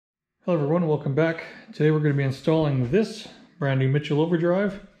Hello everyone, welcome back. Today we're going to be installing this brand new Mitchell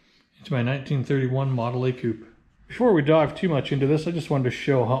Overdrive into my 1931 Model A Coupe. Before we dive too much into this, I just wanted to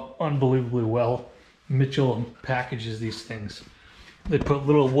show how unbelievably well Mitchell packages these things. They put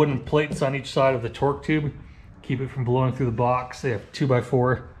little wooden plates on each side of the torque tube, keep it from blowing through the box. They have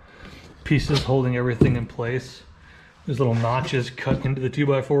 2x4 pieces holding everything in place. There's little notches cut into the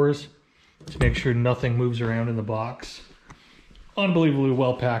 2x4s to make sure nothing moves around in the box. Unbelievably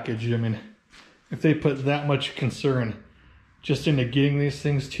well packaged. I mean, if they put that much concern just into getting these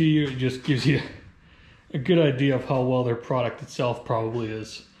things to you, it just gives you a good idea of how well their product itself probably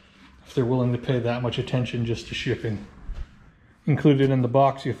is, if they're willing to pay that much attention just to shipping. Included in the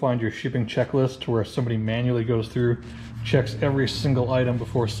box, you'll find your shipping checklist where somebody manually goes through, checks every single item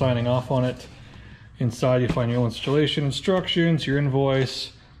before signing off on it. Inside you find your installation instructions, your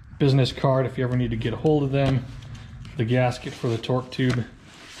invoice, business card if you ever need to get a hold of them, the gasket for the torque tube.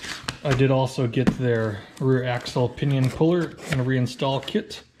 I did also get their rear axle pinion puller and reinstall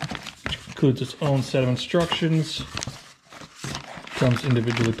kit, which includes its own set of instructions. Comes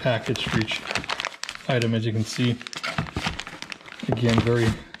individually packaged for each item, as you can see. Again, very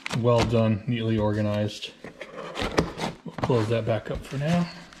well done, neatly organized. We'll close that back up for now.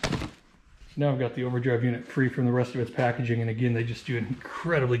 Now I've got the Overdrive unit free from the rest of its packaging, and again, they just do an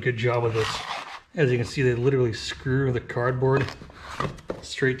incredibly good job with this. As you can see, they literally screw the cardboard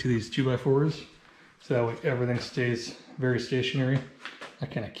straight to these 2x4s, so that way everything stays very stationary. I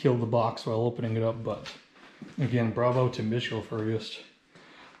kind of killed the box while opening it up, but again, bravo to Mitchell for just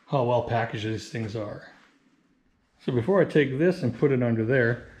how well packaged these things are. So before I take this and put it under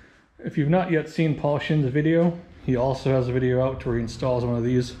there, if you've not yet seen Paul Shin's video, he also has a video out where he installs one of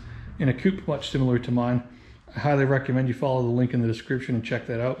these in a coupe much similar to mine. I highly recommend you follow the link in the description and check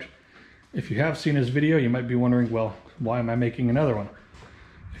that out. If you have seen his video, you might be wondering, well, why am I making another one?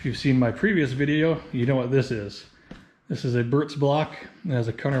 If you've seen my previous video, you know what this is. This is a Burtz block. It has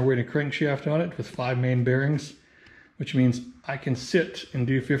a counterweight and crankshaft on it with 5 main bearings, which means I can sit and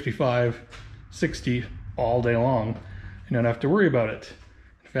do 55, 60 all day long and not have to worry about it.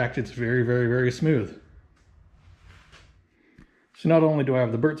 In fact, it's very, very, very smooth. So not only do I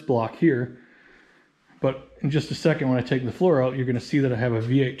have the Burtz block here, but in just a second when I take the floor out, you're going to see that I have a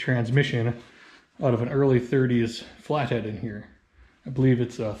V8 transmission out of an early 30s Flathead in here. I believe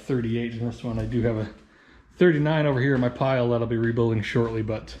it's a 38 in this one. I do have a 39 over here in my pile that I'll be rebuilding shortly,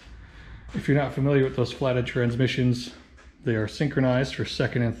 but if you're not familiar with those Flathead transmissions, they are synchronized for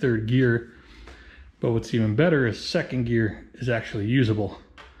second and third gear, but what's even better is second gear is actually usable.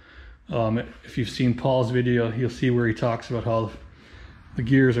 If you've seen Paul's video, you'll see where he talks about how the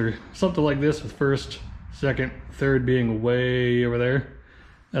gears are something like this, with first, second, third being way over there.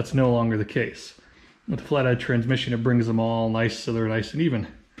 That's no longer the case. With the Flathead transmission, it brings them all nice so they're nice and even.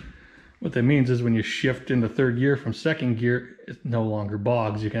 What that means is when you shift into third gear from second gear, it no longer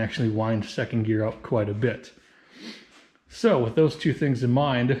bogs. You can actually wind second gear out quite a bit. So with those two things in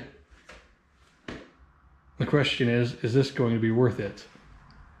mind, the question is this going to be worth it?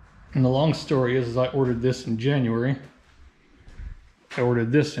 And the long story is I ordered this in January. I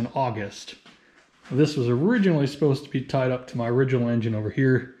ordered this in August. This was originally supposed to be tied up to my original engine over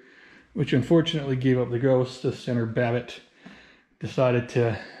here, which unfortunately gave up the ghost. The center Babbitt decided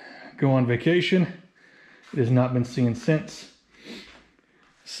to go on vacation. It has not been seen since.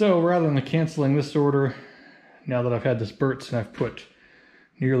 So rather than canceling this order, now that I've had this Burtz and I've put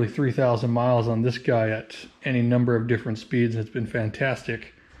nearly 3,000 miles on this guy at any number of different speeds, it's been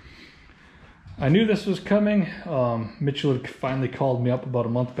fantastic. I knew this was coming. Mitchell had finally called me up about a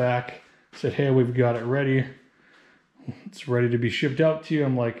month back, said, hey, we've got it ready. It's ready to be shipped out to you.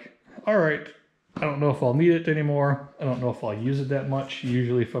 I'm like, all right, I don't know if I'll need it anymore. I don't know if I'll use it that much.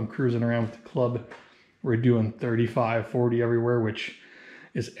 Usually if I'm cruising around with the club, we're doing 35, 40 everywhere, which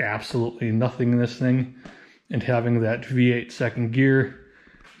is absolutely nothing in this thing. And having that V8 second gear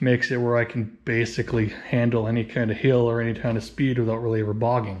makes it where I can basically handle any kind of hill or any kind of speed without really ever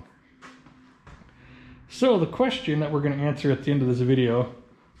bogging. So the question that we're going to answer at the end of this video,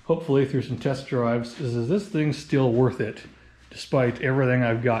 hopefully through some test drives, is this thing still worth it despite everything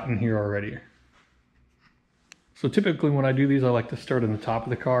I've gotten here already? So typically when I do these, I like to start on the top of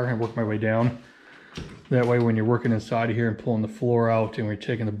the car and work my way down. That way when you're working inside of here and pulling the floor out and we're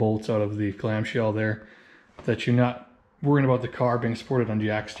taking the bolts out of the clamshell there, that you're not worrying about the car being supported on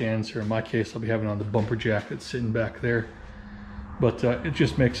jack stands, or in my case I'll be having it on the bumper jack that's sitting back there. But it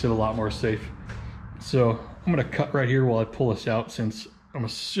just makes it a lot more safe. So I'm going to cut right here while I pull this out, since I'm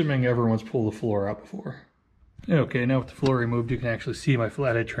assuming everyone's pulled the floor out before. Okay, now with the floor removed, you can actually see my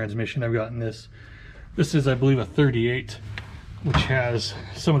Flathead transmission I've got in this. This is, I believe, a 38. which has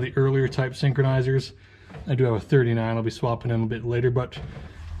some of the earlier type synchronizers. I do have a 39, I'll be swapping in a bit later, but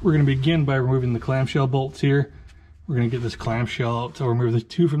we're going to begin by removing the clamshell bolts here. We're going to get this clamshell out, so I'll remove the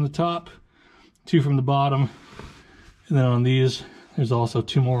 2 from the top, 2 from the bottom, and then on these, there's also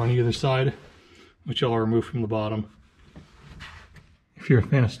 2 more on either side, which I'll remove from the bottom. If you're a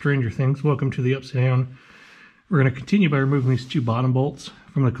fan of Stranger Things, welcome to the Upside Down. We're going to continue by removing these 2 bottom bolts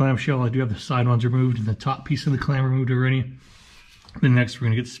from the clamshell. I do have the side ones removed and the top piece of the clam removed already. Then next we're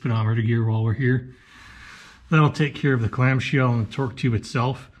going to get the speedometer gear while we're here. That'll take care of the clamshell and the torque tube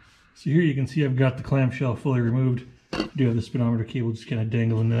itself. So here you can see I've got the clamshell fully removed. I do have the speedometer cable just kind of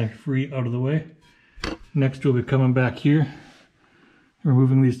dangling there free out of the way. Next we'll be coming back here,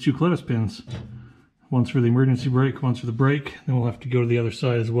 removing these 2 clothespins. One's for the emergency brake, one's for the brake. Then we'll have to go to the other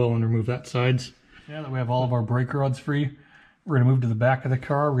side as well and remove that sides. Now that we have all of our brake rods free, we're going to move to the back of the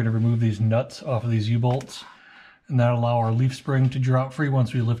car. We're going to remove these nuts off of these U-bolts, and that'll allow our leaf spring to drop free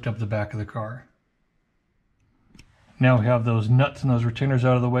once we lift up the back of the car. Now we have those nuts and those retainers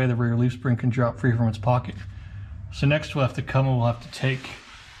out of the way, the rear leaf spring can drop free from its pocket. So next we'll have to come and we'll have to take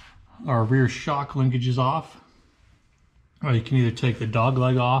our rear shock linkages off. Or you can either take the dog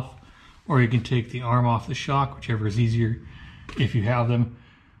leg off, or you can take the arm off the shock, whichever is easier if you have them.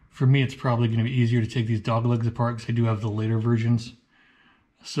 For me, it's probably going to be easier to take these dog legs apart because I do have the later versions.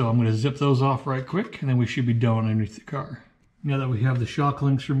 So I'm going to zip those off right quick, and then we should be done underneath the car. Now that we have the shock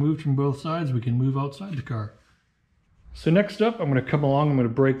links removed from both sides, we can move outside the car. So next up, I'm going to come along, I'm going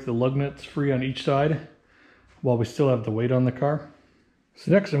to break the lug nuts free on each side while we still have the weight on the car.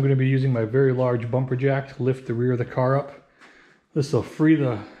 So next I'm going to be using my very large bumper jack to lift the rear of the car up. This will free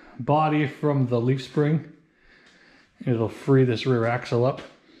the body from the leaf spring, and it'll free this rear axle up.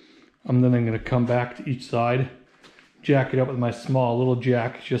 Then I'm going to come back to each side, jack it up with my small little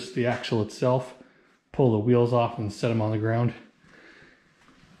jack, just the axle itself, pull the wheels off and set them on the ground.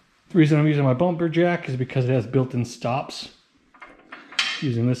 The reason I'm using my bumper jack is because it has built-in stops.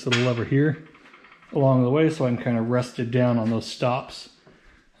 Using this little lever here along the way so I can kind of rest it down on those stops.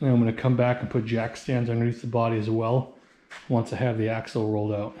 And then I'm going to come back and put jack stands underneath the body as well once I have the axle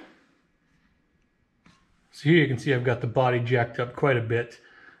rolled out. So here you can see I've got the body jacked up quite a bit.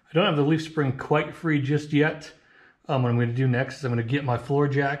 I don't have the leaf spring quite free just yet. What I'm going to do next is I'm going to get my floor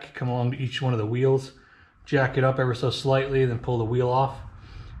jack, come along to each one of the wheels, jack it up ever so slightly, then pull the wheel off,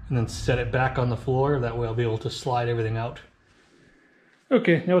 and then set it back on the floor. That way I'll be able to slide everything out.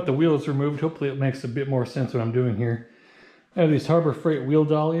 Okay, now with the wheels removed, hopefully it makes a bit more sense what I'm doing here. I have these Harbor Freight wheel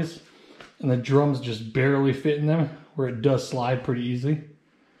dollies, and the drums just barely fit in them, where it does slide pretty easily,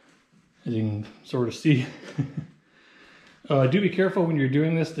 as you can sort of see. Do be careful when you're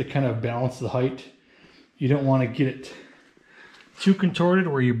doing this to kind of balance the height. You don't want to get it too contorted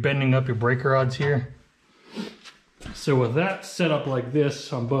where you're bending up your brake rods here. So with that set up like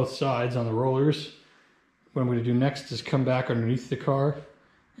this on both sides on the rollers, what I'm going to do next is come back underneath the car,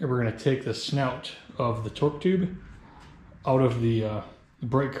 and we're going to take the snout of the torque tube out of the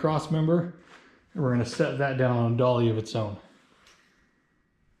brake cross member, and we're going to set that down on a dolly of its own.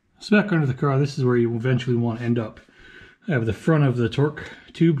 So back under the car, this is where you eventually want to end up. I have the front of the torque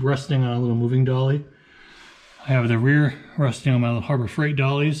tube resting on a little moving dolly. I have the rear resting on my little Harbor Freight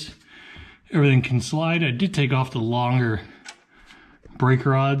dollies. Everything can slide. I did take off the longer brake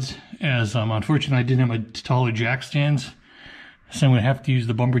rods, as unfortunately I didn't have my taller jack stands. So I'm going to have to use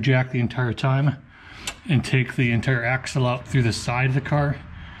the bumper jack the entire time and take the entire axle out through the side of the car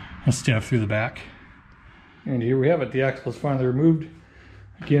instead of through the back. And here we have it. The axle is finally removed.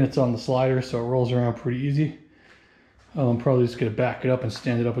 Again, it's on the slider, so it rolls around pretty easy. I'm probably just going to back it up and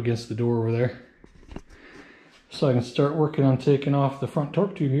stand it up against the door over there, so I can start working on taking off the front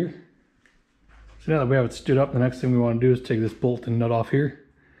torque tube here. So now that we have it stood up, the next thing we want to do is take this bolt and nut off here.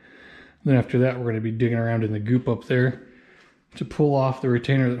 Then after that, we're going to be digging around in the goop up there to pull off the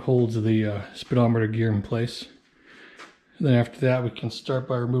retainer that holds the speedometer gear in place. And then after that, we can start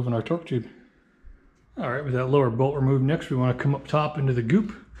by removing our torque tube. Alright, with that lower bolt removed, next we want to come up top into the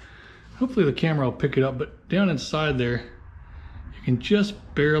goop. Hopefully the camera will pick it up, but down inside there, you can just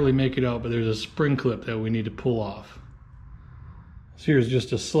barely make it out, but there's a spring clip that we need to pull off. So here's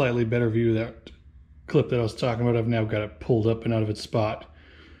just a slightly better view of that clip that I was talking about. I've now got it pulled up and out of its spot,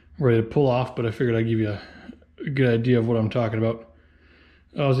 ready to pull off, but I figured I'd give you a good idea of what I'm talking about.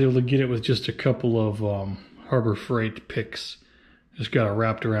 I was able to get it with just a couple of Harbor Freight picks. Just got it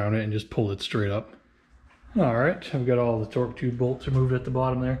wrapped around it and just pulled it straight up. Alright, I've got all the torque tube bolts removed at the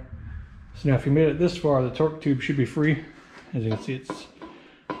bottom there. So now if you made it this far, the torque tube should be free. As you can see, it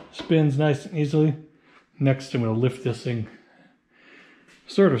spins nice and easily. Next, I'm going to lift this thing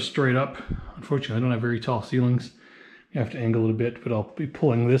sort of straight up. Unfortunately, I don't have very tall ceilings. You have to angle it a bit, but I'll be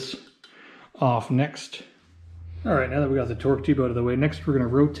pulling this off next. All right, now that we got the torque tube out of the way, next we're going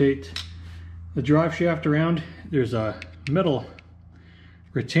to rotate the drive shaft around. There's a metal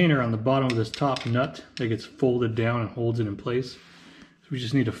retainer on the bottom of this top nut that gets folded down and holds it in place. So we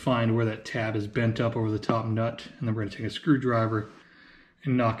just need to find where that tab is bent up over the top nut, and then we're going to take a screwdriver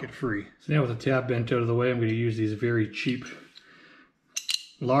and knock it free. So now with the tab bent out of the way, I'm going to use these very cheap,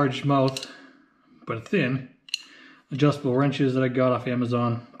 large mouth, but thin, adjustable wrenches that I got off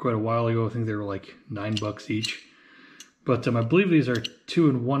Amazon quite a while ago. I think they were like $9 each. But I believe these are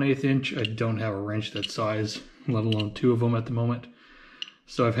 2 1/8 inch. I don't have a wrench that size, let alone 2 of them at the moment.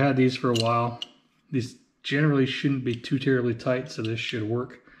 So I've had these for a while. These generally shouldn't be too terribly tight, so this should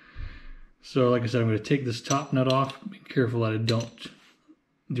work. So like I said, I'm going to take this top nut off. Be careful that I don't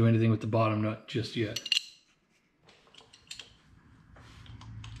do anything with the bottom nut just yet.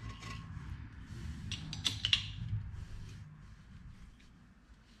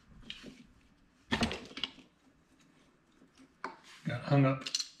 Got hung up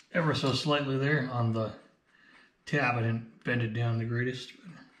ever so slightly there on the tab. I didn't bend it down the greatest,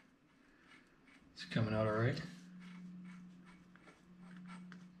 but it's coming out all right.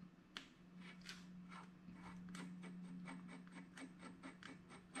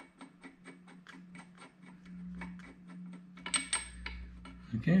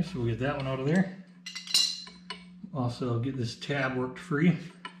 Okay, so we'll get that one out of there. Also get this tab worked free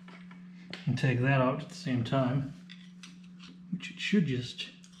and take that out at the same time, which it should just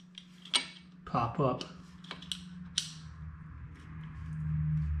pop up.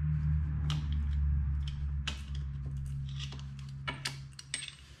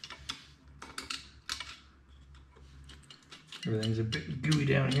 Everything's a bit gooey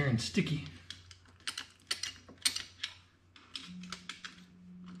down here and sticky.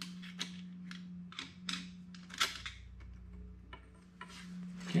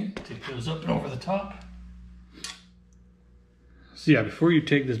 Okay, take those up and over the top. So yeah, before you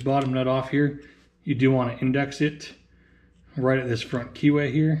take this bottom nut off here, you do want to index it right at this front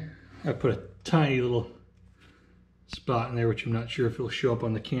keyway here. I put a tiny little spot in there, which I'm not sure if it'll show up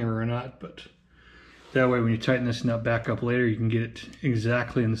on the camera or not, but that way when you tighten this nut back up later, you can get it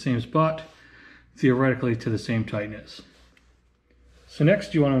exactly in the same spot, theoretically to the same tightness. So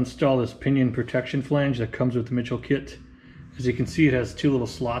next you want to install this pinion protection flange that comes with the Mitchell kit. As you can see, it has 2 little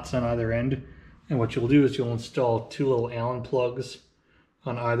slots on either end, and what you'll do is you'll install 2 little Allen plugs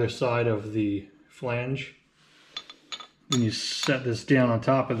on either side of the flange. Then you set this down on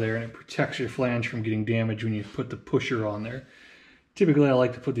top of there, and it protects your flange from getting damaged when you put the pusher on there. Typically I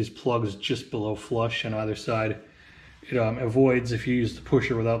like to put these plugs just below flush on either side. It avoids, if you use the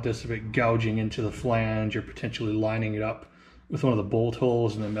pusher without this, of it gouging into the flange or potentially lining it up with one of the bolt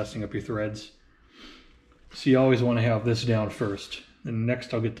holes and then messing up your threads. So you always want to have this down first. Then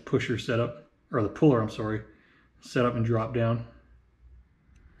next I'll get the pusher set up, or the puller, I'm sorry, set up and drop down.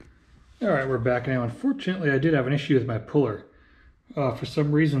 All right, we're back now. Unfortunately, I did have an issue with my puller. For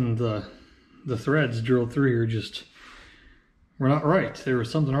some reason, the threads drilled through here just were not right. There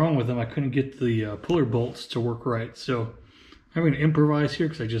was something wrong with them. I couldn't get the puller bolts to work right. So I'm going to improvise here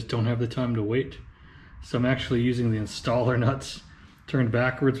because I just don't have the time to wait. So I'm actually using the installer nuts turned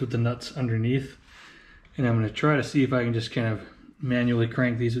backwards with the nuts underneath. And I'm going to try to see if I can just kind of manually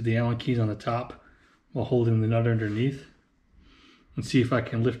crank these with the Allen keys on the top while holding the nut underneath, and see if I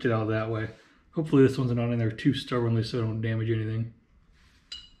can lift it out that way. Hopefully this one's not in there too stubbornly so I don't damage anything.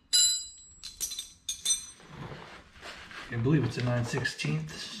 I believe it's a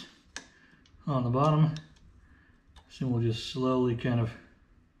 9/16 on the bottom. So we'll just slowly kind of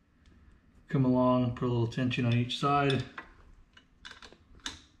come along, put a little tension on each side.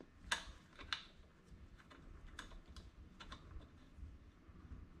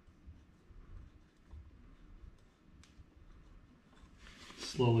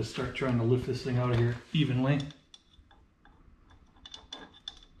 Slowly start trying to lift this thing out of here evenly.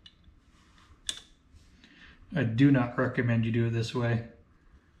 I do not recommend you do it this way.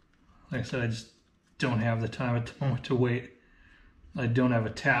 Like I said, I just don't have the time at the moment to wait. I don't have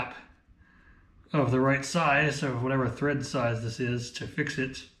a tap of the right size, of whatever thread size this is, to fix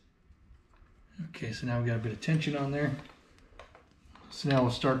it. Okay, so now we've got a bit of tension on there. So now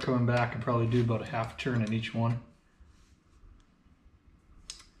we'll start coming back and probably do about a half turn in each one.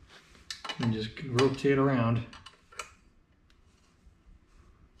 And just rotate around.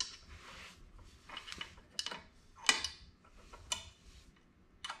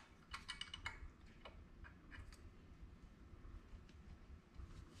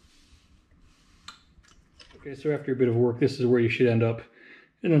 Okay, so after a bit of work, this is where you should end up.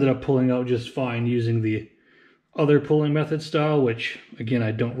 It ended up pulling out just fine using the other pulling method style, which again,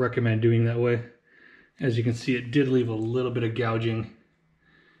 I don't recommend doing that way. As you can see, it did leave a little bit of gouging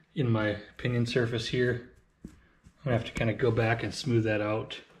in my pinion surface here. I'm gonna have to kind of go back and smooth that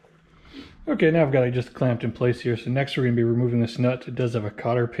out. Okay, now I've got it just clamped in place here. So next we're gonna be removing this nut. It does have a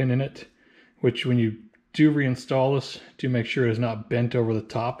cotter pin in it, which when you do reinstall this, do make sure it is not bent over the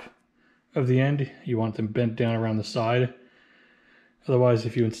top of the end. You want them bent down around the side. Otherwise,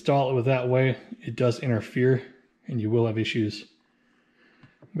 if you install it with that way, it does interfere and you will have issues.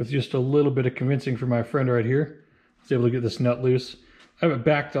 With just a little bit of convincing from my friend right here, I was able to get this nut loose. I have it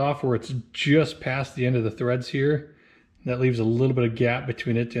backed off where it's just past the end of the threads here. That leaves a little bit of gap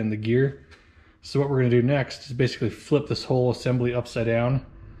between it and the gear. So what we're going to do next is basically flip this whole assembly upside down.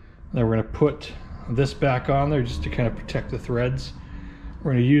 Then we're going to put this back on there just to kind of protect the threads.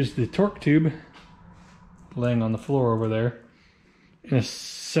 We're going to use the torque tube laying on the floor over there and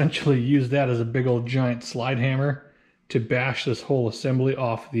essentially use that as a big old giant slide hammer to bash this whole assembly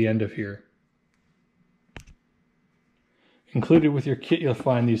off the end of here. Included with your kit, you'll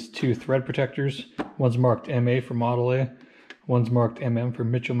find these two thread protectors. One's marked MA for Model A, one's marked MM for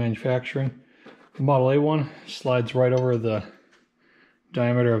Mitchell Manufacturing. The Model A one slides right over the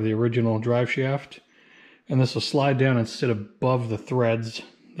diameter of the original drive shaft, and this will slide down and sit above the threads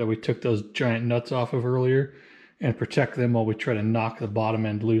that we took those giant nuts off of earlier and protect them while we try to knock the bottom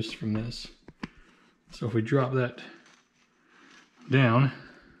end loose from this. So if we drop that down,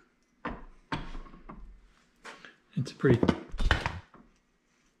 it's a pretty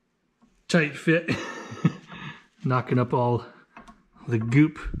tight fit, knocking up all the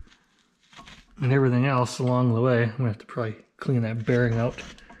goop and everything else along the way. I'm gonna have to probably clean that bearing out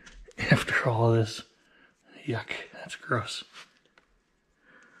after all of this. Yuck, that's gross.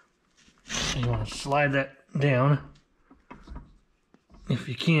 You want to slide that down if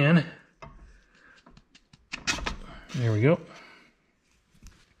you can. There we go.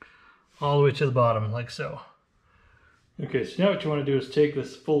 All the way to the bottom, like so. Okay, so now what you want to do is take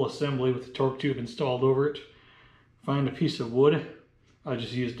this full assembly with the torque tube installed over it, find a piece of wood. I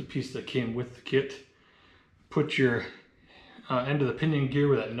just used a piece that came with the kit. Put your end of the pinion gear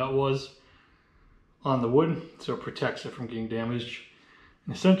where that nut was on the wood so it protects it from getting damaged.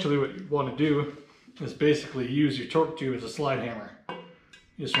 And essentially what you want to do is basically use your torque tube as a slide hammer.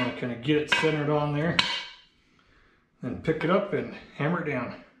 You just want to kind of get it centered on there, then pick it up and hammer it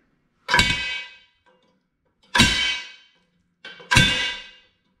down.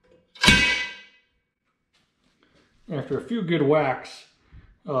 After a few good whacks,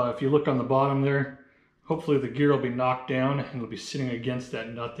 if you look on the bottom there, hopefully the gear will be knocked down and it'll be sitting against that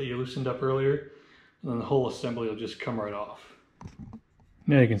nut that you loosened up earlier, and then the whole assembly will just come right off.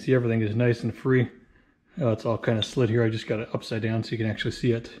 Now you can see everything is nice and free. It's all kind of slid here. I just got it upside down so you can actually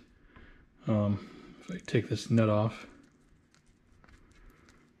see it. If I take this nut off,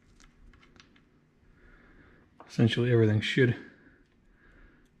 essentially everything should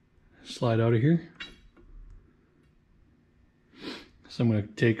slide out of here. So I'm going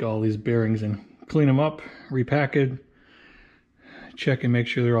to take all these bearings and clean them up, repack it, check and make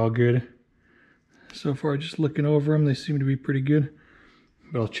sure they're all good. So far, just looking over them, they seem to be pretty good.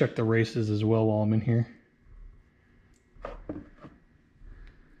 But I'll check the races as well while I'm in here.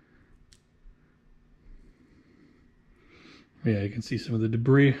 Yeah, you can see some of the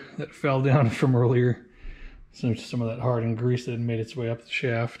debris that fell down from earlier. Some of that hardened grease that had made its way up the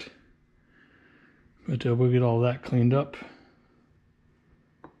shaft. But we'll get all that cleaned up.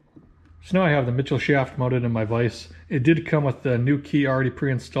 So now I have the Mitchell shaft mounted in my vise. It did come with the new key already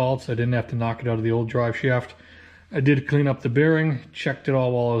pre-installed, so I didn't have to knock it out of the old drive shaft. I did clean up the bearing, checked it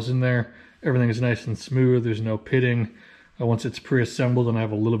all while I was in there. Everything is nice and smooth, there's no pitting. Once it's pre-assembled, and I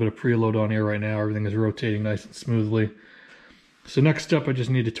have a little bit of preload on here right now, everything is rotating nice and smoothly. So next up, I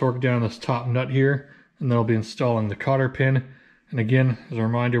just need to torque down this top nut here, and then I'll be installing the cotter pin. And again, as a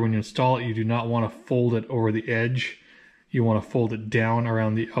reminder, when you install it, you do not want to fold it over the edge. You want to fold it down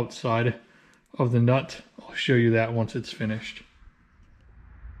around the outside of the nut. I'll show you that once it's finished.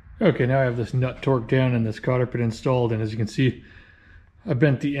 Okay, now I have this nut torqued down and this cotter pin installed, and as you can see, I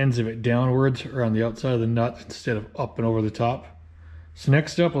bent the ends of it downwards around the outside of the nut instead of up and over the top. So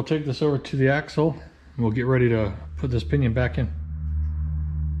next up, we'll take this over to the axle and we'll get ready to put this pinion back in.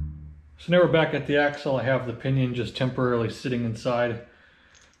 So now we're back at the axle. I have the pinion just temporarily sitting inside.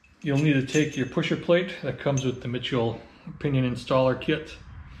 You'll need to take your pusher plate that comes with the Mitchell pinion installer kit.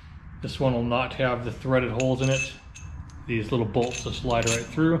 This one will not have the threaded holes in it. These little bolts will slide right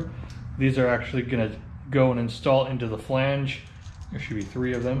through. These are actually going to go and install into the flange. There should be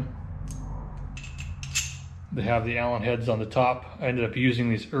 3 of them. They have the Allen heads on the top. I ended up using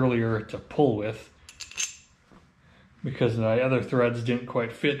these earlier to pull with. because the other threads didn't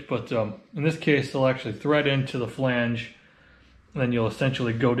quite fit, but in this case they'll actually thread into the flange, and then you'll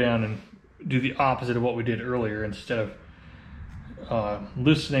essentially go down and do the opposite of what we did earlier. Instead of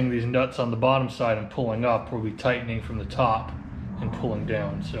loosening these nuts on the bottom side and pulling up, we'll be tightening from the top and pulling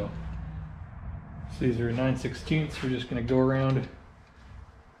down. So these are 9/16. We're just going to go around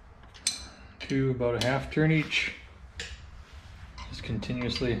to about a half turn each, just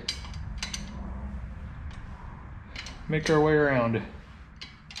continuously make our way around.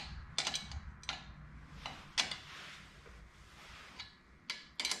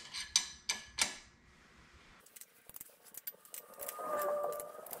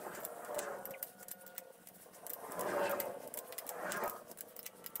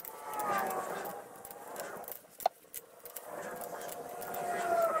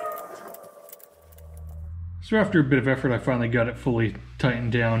 So after a bit of effort, I finally got it fully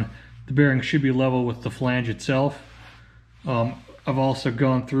tightened down. The bearing should be level with the flange itself. I've also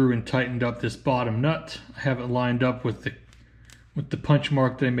gone through and tightened up this bottom nut. I have it lined up with the punch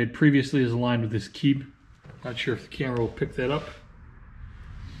mark that I made previously is aligned with this key. Not sure if the camera will pick that up.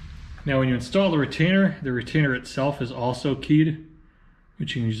 Now when you install the retainer itself is also keyed,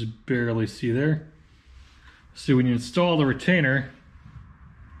 which you can just barely see there. So when you install the retainer,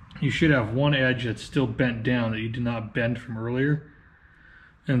 you should have one edge that's still bent down that you did not bend from earlier.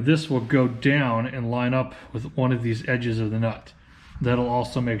 And this will go down and line up with one of these edges of the nut. That'll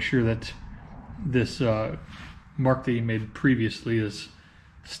also make sure that this mark that you made previously is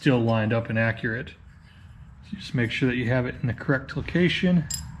still lined up and accurate. So just make sure that you have it in the correct location.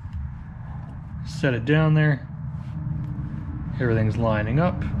 Set it down there. Everything's lining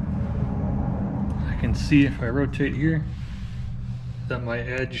up. I can see if I rotate here that my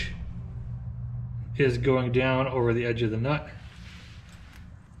edge is going down over the edge of the nut.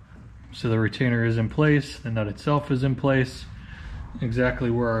 So the retainer is in place, the nut itself is in place, exactly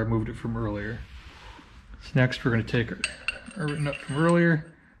where I moved it from earlier. So next we're going to take our nut from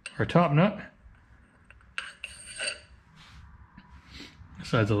earlier, our top nut. The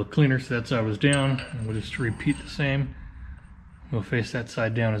side's a little cleaner, so that side was down, and we'll just repeat the same. We'll face that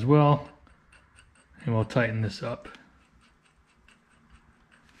side down as well, and we'll tighten this up.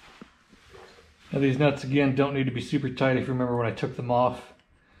 Now these nuts again don't need to be super tight. If you remember when I took them off,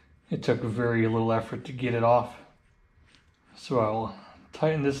 it took very little effort to get it off. So I'll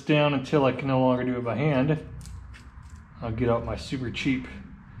tighten this down until I can no longer do it by hand. I'll get out my super cheap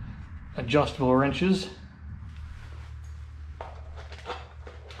adjustable wrenches.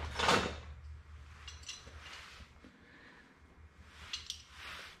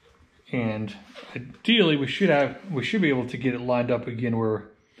 And ideally we should be able to get it lined up again or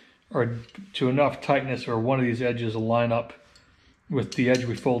to enough tightness or one of these edges will line up with the edge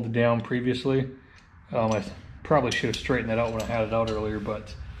we folded down previously. I probably should have straightened that out when I had it out earlier,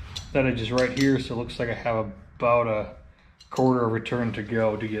 but that edge is right here, so it looks like I have about a quarter of a turn to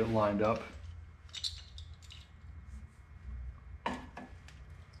go to get it lined up.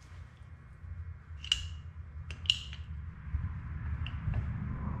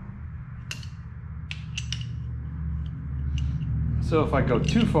 So if I go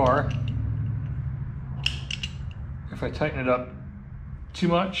too far, if I tighten it up too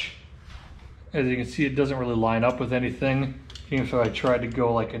much, as you can see, it doesn't really line up with anything. Even if I tried to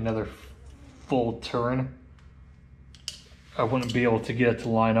go like another full turn, I wouldn't be able to get it to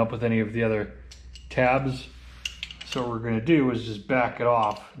line up with any of the other tabs. So what we're going to do is just back it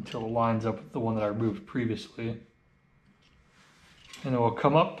off until it lines up with the one that I removed previously. And then we'll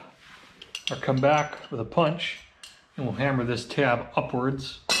come up or come back with a punch and we'll hammer this tab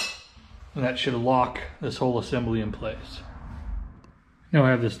upwards, and that should lock this whole assembly in place. Now I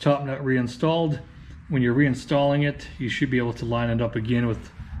have this top nut reinstalled. When you're reinstalling it, you should be able to line it up again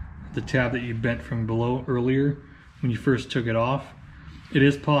with the tab that you bent from below earlier when you first took it off. It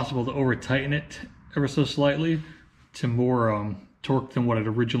is possible to over tighten it ever so slightly to more torque than what it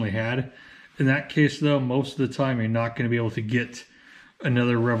originally had. In that case though, most of the time you're not going to be able to get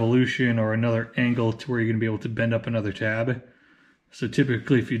another revolution or another angle to where you're going to be able to bend up another tab. So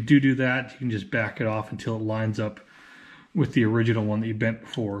typically if you do that, you can just back it off until it lines up with the original one that you bent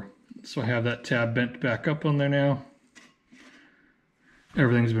before. So I have that tab bent back up on there now.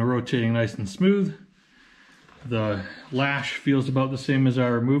 Everything's been rotating nice and smooth. The lash feels about the same as I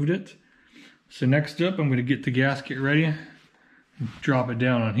removed it. So next up, I'm going to get the gasket ready, drop it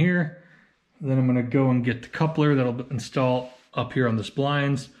down on here. Then I'm going to go and get the coupler that'll install up here on the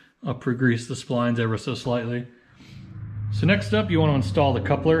splines. I'll pre-grease the splines ever so slightly. So next up, you want to install the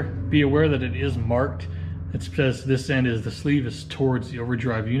coupler. Be aware that it is marked. It says this end is the sleeve is towards the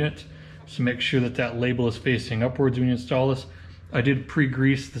overdrive unit. So make sure that that label is facing upwards when you install this. I did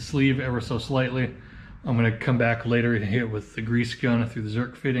pre-grease the sleeve ever so slightly. I'm going to come back later and hit it with the grease gun through the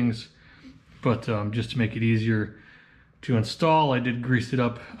Zerk fittings. But just to make it easier to install, I did grease it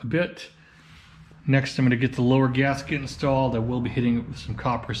up a bit. Next, I'm going to get the lower gasket installed. I will be hitting it with some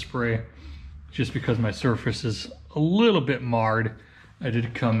copper spray just because my surface is a little bit marred. I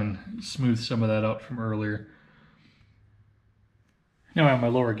did come and smooth some of that out from earlier. Now I have my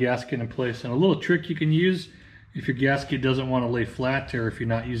lower gasket in place, and a little trick you can use if your gasket doesn't want to lay flat or if you're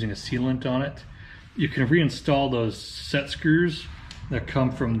not using a sealant on it, you can reinstall those set screws that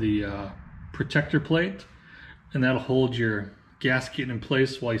come from the protector plate, and that'll hold your gasket in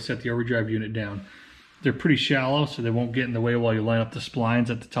place while you set the overdrive unit down. They're pretty shallow, so they won't get in the way while you line up the splines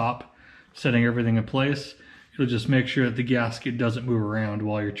at the top, setting everything in place. It'll just make sure that the gasket doesn't move around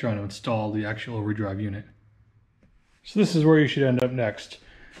while you're trying to install the actual overdrive unit. So this is where you should end up next.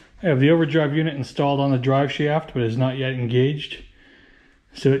 I have the overdrive unit installed on the drive shaft, but it is not yet engaged.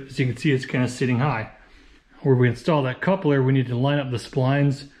 So as you can see, it's kind of sitting high. Where we install that coupler, we need to line up the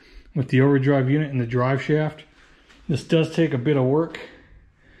splines with the overdrive unit and the drive shaft. This does take a bit of work,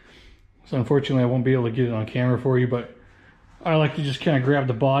 so unfortunately I won't be able to get it on camera for you, but I like to just kind of grab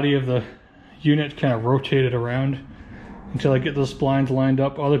the body of the unit, kind of rotate it around until I get those splines lined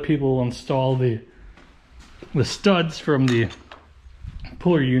up. Other people will install the studs from the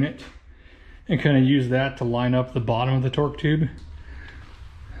puller unit and kind of use that to line up the bottom of the torque tube,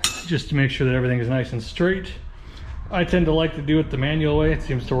 just to make sure that everything is nice and straight. I tend to like to do it the manual way. It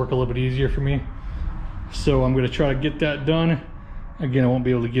seems to work a little bit easier for me. So I'm going to try to get that done. Again, I won't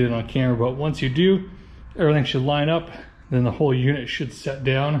be able to get it on camera, but once you do, everything should line up. Then the whole unit should set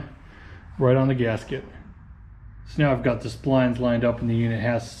down right on the gasket. So now I've got the splines lined up and the unit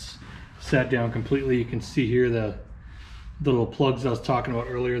has sat down completely. You can see here the little plugs I was talking about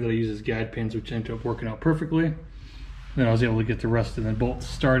earlier that I use as guide pins, which ended up working out perfectly. Then I was able to get the rest of the bolts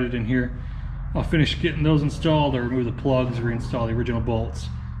started in here. I'll finish getting those installed. I'll remove the plugs, reinstall the original bolts,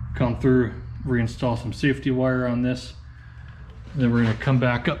 come through, reinstall some safety wire on this. Then we're going to come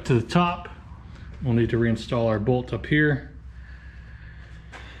back up to the top. We'll need to reinstall our bolt up here.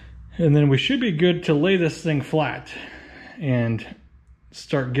 And then we should be good to lay this thing flat and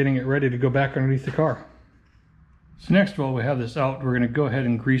start getting it ready to go back underneath the car. So next, while we have this out, we're going to go ahead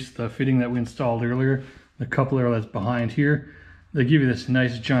and grease the fitting that we installed earlier, the coupler that's behind here. They give you this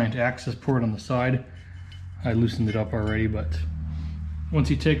nice giant access port on the side. I loosened it up already, but once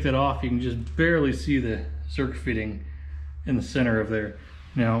you take that off, you can just barely see the Zerk fitting in the center of there.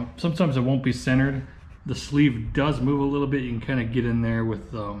 Now, sometimes it won't be centered. The sleeve does move a little bit. You can kind of get in there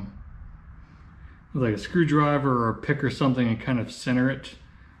with like a screwdriver or a pick or something and kind of center it.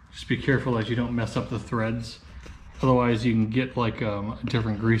 Just be careful that you don't mess up the threads. Otherwise, you can get like a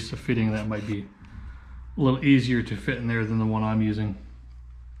different grease fitting that might be a little easier to fit in there than the one I'm using.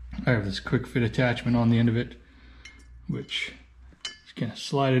 I have this quick fit attachment on the end of it, which just kind of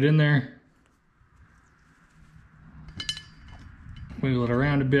slide it in there, wiggle it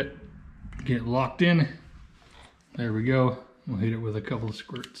around a bit, get it locked in. There we go. We'll hit it with a couple of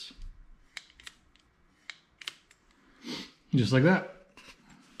squirts. Just like that.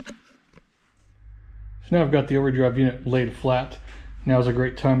 So now I've got the overdrive unit laid flat. Now is a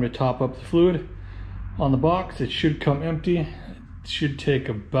great time to top up the fluid. On the box, it should come empty. It should take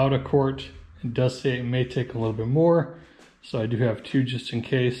about a quart. It does say it may take a little bit more, so I do have 2 just in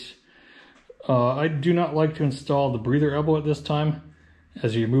case. I do not like to install the breather elbow at this time.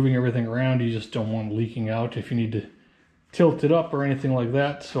 As you're moving everything around, you just don't want it leaking out if you need to tilt it up or anything like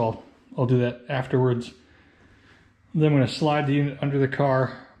that, so I'll do that afterwards. Then I'm going to slide the unit under the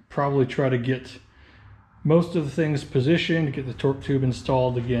car, probably try to get most of the things positioned, get the torque tube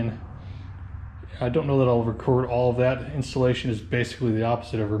installed again. I don't know that I'll record all of that. Installation is basically the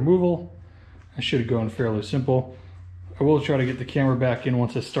opposite of removal. I should go in fairly simple. I will try to get the camera back in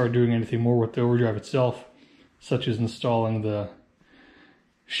once I start doing anything more with the overdrive itself, such as installing the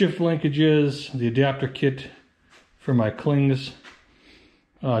shift linkages, the adapter kit for my clings,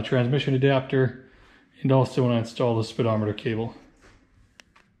 transmission adapter, and also when I install the speedometer cable.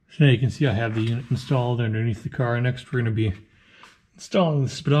 So now you can see I have the unit installed underneath the car. Next we're going to be installing the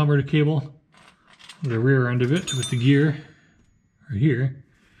speedometer cable. The rear end of it with the gear right here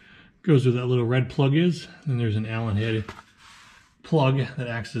goes where that little red plug is. And there's an Allen head plug that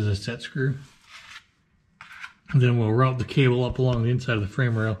acts as a set screw. And then we'll route the cable up along the inside of the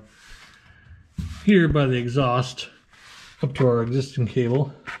frame rail here by the exhaust up to our existing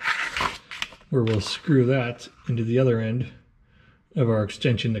cable, where we'll screw that into the other end of our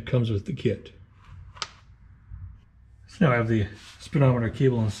extension that comes with the kit. So So now I have the speedometer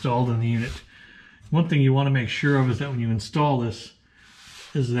cable installed in the unit. One thing you want to make sure of is that when you install this,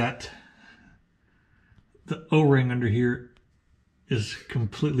 is that the O-ring under here is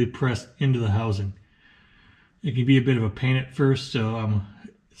completely pressed into the housing. It can be a bit of a pain at first, so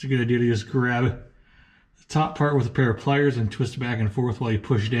it's a good idea to just grab the top part with a pair of pliers and twist it back and forth while you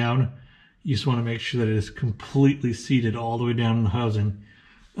push down. You just want to make sure that it is completely seated all the way down in the housing.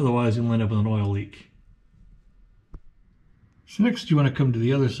 Otherwise, you'll end up with an oil leak. So next you want to come to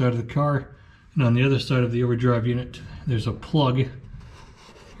the other side of the car, and on the other side of the overdrive unit there's a plug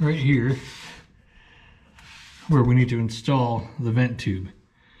right here where we need to install the vent tube.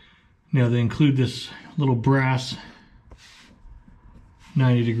 Now they include this little brass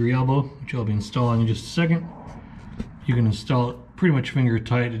 90-degree elbow, which I'll be installing in just a second. You can install it pretty much finger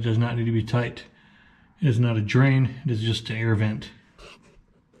tight. It does not need to be tight. It is not a drain, it is just an air vent.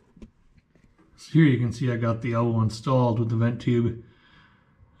 So here you can see I got the elbow installed with the vent tube.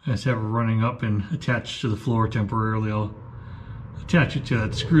 I just have it running up and attached to the floor temporarily. I'll attach it to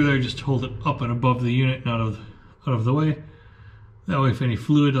that screw there just to hold it up and above the unit and out of the way. That way if any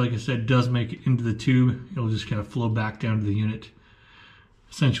fluid, like I said, does make it into the tube, it'll just kind of flow back down to the unit.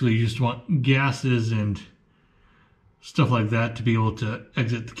 Essentially you just want gases and stuff like that to be able to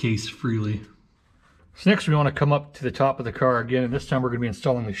exit the case freely. So next we want to come up to the top of the car again, and this time we're going to be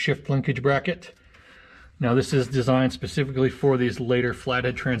installing the shift linkage bracket. Now this is designed specifically for these later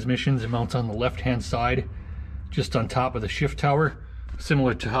flathead transmissions. It mounts on the left hand side, just on top of the shift tower,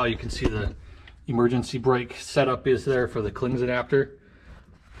 similar to how you can see the emergency brake setup is there for the clings adapter.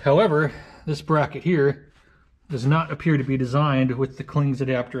 However, this bracket here does not appear to be designed with the clings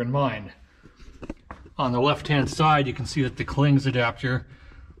adapter in mind. On the left hand side you can see that the clings adapter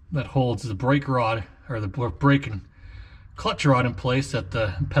that holds the brake rod, or the brake and clutch rod in place that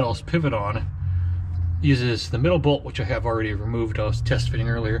the pedals pivot on, uses the middle bolt, which I have already removed, I was test fitting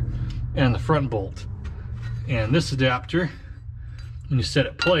earlier, and the front bolt. And this adapter, when you set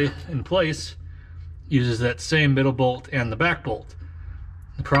it in place, uses that same middle bolt and the back bolt.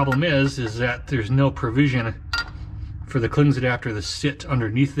 The problem is that there's no provision for the clings adapter to sit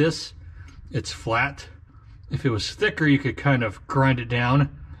underneath this. It's flat. If it was thicker, you could kind of grind it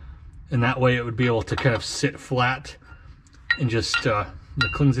down, and that way it would be able to kind of sit flat, and just the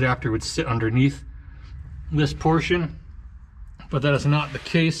clings adapter would sit underneath this portion. But that is not the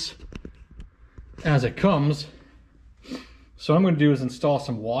case as it comes. So what I'm going to do is install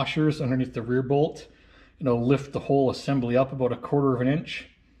some washers underneath the rear bolt, and it'll lift the whole assembly up about 1/4 of an inch.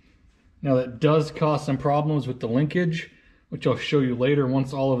 Now that does cause some problems with the linkage, which I'll show you later.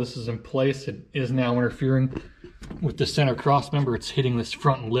 Once all of this is in place, it is now interfering with the center cross member. It's hitting this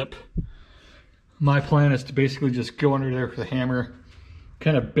front lip. My plan is to basically just go under there with a hammer,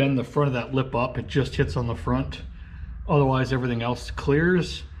 kind of bend the front of that lip up. It just hits on the front. Otherwise everything else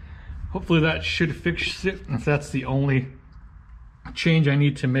clears. Hopefully that should fix it. If that's the only change I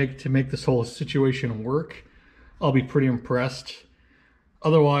need to make this whole situation work, I'll be pretty impressed.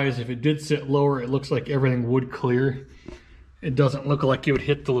 Otherwise, if it did sit lower, it looks like everything would clear. It doesn't look like it would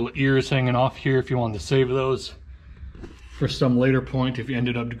hit the little ears hanging off here if you wanted to save those for some later point, if you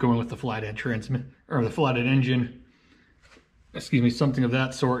ended up going with the flathead transmit or the flathead engine, excuse me, something of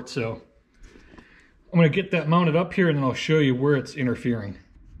that sort. So I'm going to get that mounted up here and then I'll show you where it's interfering.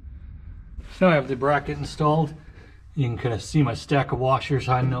 So now I have the bracket installed. You can kind of see my stack of washers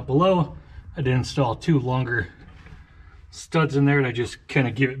hiding up below. I did install 2 longer studs in there to just kind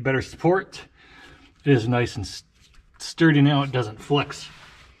of give it better support. It is nice and sturdy now, it doesn't flex.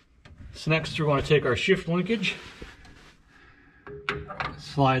 So next we want to take our shift linkage,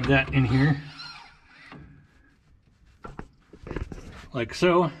 slide that in here like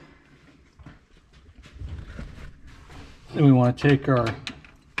so. Then we want to take our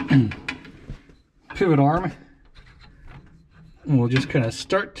pivot arm and we'll just kind of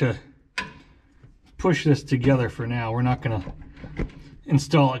start to push this together for now. We're not going to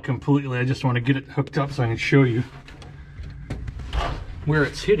install it completely. I just want to get it hooked up so I can show you where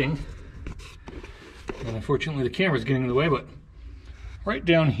it's hitting. And unfortunately the camera's getting in the way, but right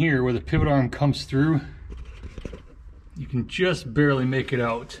down here where the pivot arm comes through, you can just barely make it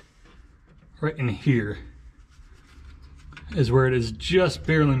out. Right in here is where it is just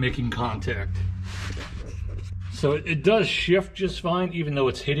barely making contact. So it does shift just fine, even though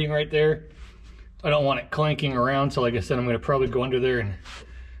it's hitting right there. I don't want it clanking around, so like I said, I'm going to probably go under there and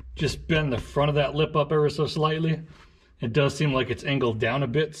just bend the front of that lip up ever so slightly. It does seem like it's angled down a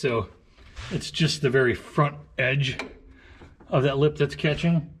bit, so it's just the very front edge of that lip that's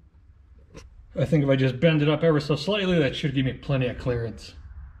catching. I think if I just bend it up ever so slightly, that should give me plenty of clearance.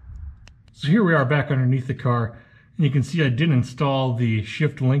 So here we are back underneath the car. And you can see I did install the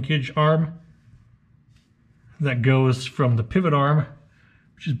shift linkage arm that goes from the pivot arm,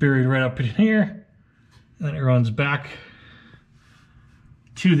 which is buried right up in here, and then it runs back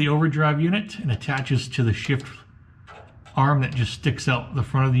to the overdrive unit and attaches to the shift arm that just sticks out the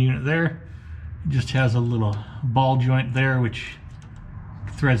front of the unit there. It just has a little ball joint there which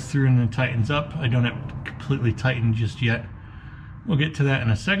threads through and then tightens up. I don't have it completely tightened just yet. We'll get to that in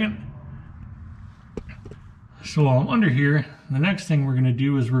a second. So while I'm under here, the next thing we're going to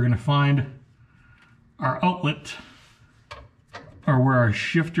do is we're going to find our outlet, or where our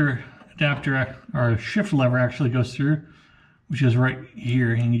shifter adapter, our shift lever actually goes through, which is right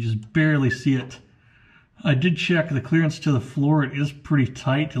here, and you just barely see it. I did check the clearance to the floor. It is pretty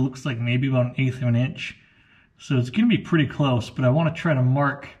tight. It looks like maybe about 1/8 of an inch. So it's going to be pretty close, but I want to try to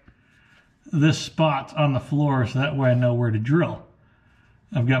mark this spot on the floor so that way I know where to drill.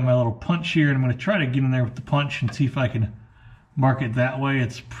 I've got my little punch here, and I'm going to try to get in there with the punch and see if I can mark it that way.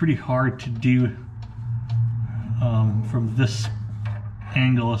 It's pretty hard to do from this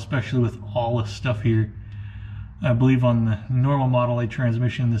angle, especially with all this stuff here. I believe on the normal Model A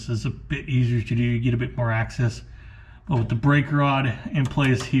transmission this is a bit easier to do, you get a bit more access. But with the brake rod in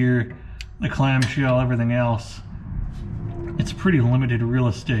place here, the clamshell, everything else, it's pretty limited real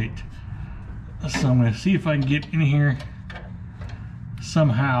estate. So I'm going to see if I can get in here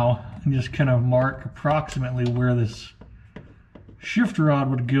somehow and just kind of mark approximately where this shift rod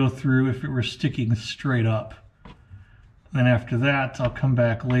would go through if it were sticking straight up. Then after that, I'll come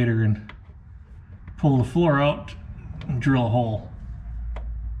back later and pull the floor out and drill a hole. So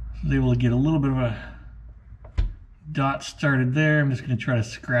I was able to get a little bit of a dot started there. I'm just going to try to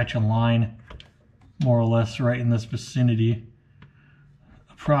scratch a line more or less right in this vicinity,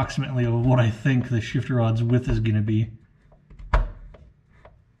 approximately of what I think the shift rod's width is going to be.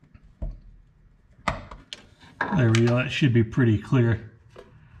 There we go, that should be pretty clear.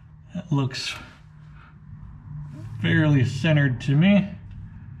 That looks fairly centered to me.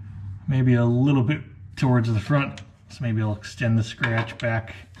 Maybe a little bit towards the front, so maybe I'll extend the scratch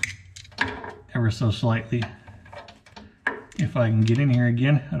back ever so slightly. If I can get in here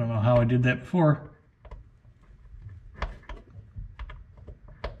again. I don't know how I did that before.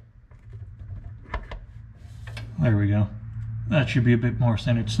 There we go. That should be a bit more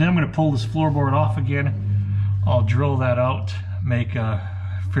centered. So now I'm going to pull this floorboard off again. I'll drill that out, make a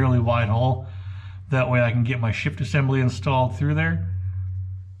fairly wide hole. That way I can get my shift assembly installed through there.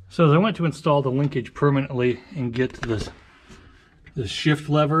 So as I went to install the linkage permanently and get the shift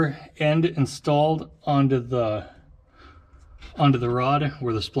lever end installed onto the rod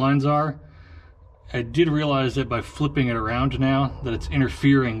where the splines are, I did realize that by flipping it around now that it's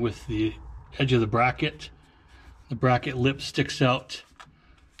interfering with the edge of the bracket. The bracket lip sticks out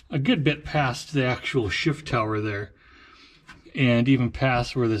a good bit past the actual shift tower there, and even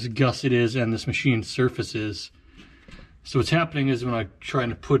past where this gusset is and this machine surface is. So what's happening is when I'm trying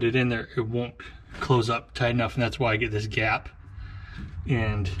to put it in there, it won't close up tight enough, and that's why I get this gap.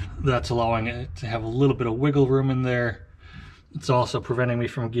 And that's allowing it to have a little bit of wiggle room in there. It's also preventing me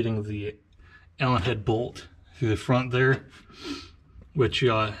from getting the Allen head bolt through the front there, which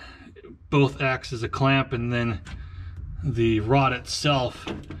both acts as a clamp, and then the rod itself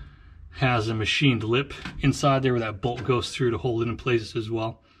has a machined lip inside there where that bolt goes through to hold it in place as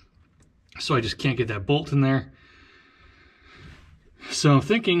well. So I just can't get that bolt in there. So I'm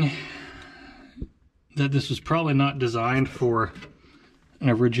thinking that this was probably not designed for an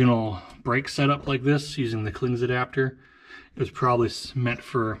original brake setup like this using the clings adapter. It was probably meant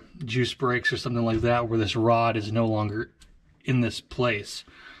for juice brakes or something like that, where this rod is no longer in this place.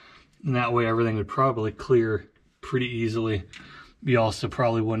 And that way everything would probably clear pretty easily. You also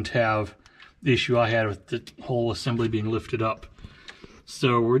probably wouldn't have the issue I had with the whole assembly being lifted up.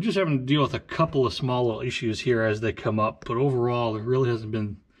 So we're just having to deal with a couple of small little issues here as they come up, but overall there really hasn't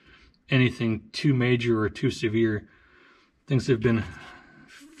been anything too major or too severe. Things have been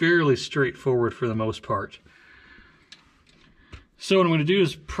fairly straightforward for the most part. So what I'm going to do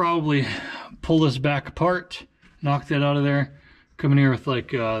is probably pull this back apart, knock that out of there, come in here with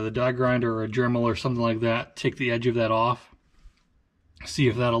like the die grinder or a Dremel or something like that, take the edge of that off, see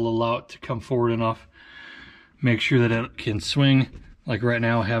if that'll allow it to come forward enough, make sure that it can swing. Like right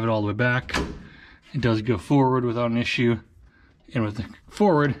now I have it all the way back. It does go forward without an issue, and with the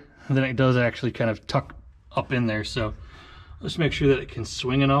forward then it does actually kind of tuck up in there. So let's make sure that it can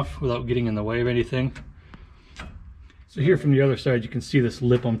swing enough without getting in the way of anything. So here from the other side you can see this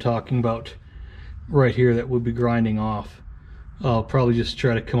lip I'm talking about right here that would be grinding off. I'll probably just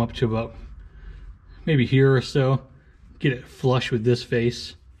try to come up to about maybe here or so, get it flush with this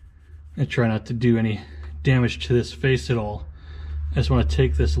face, and try not to do any damage to this face at all. I just want to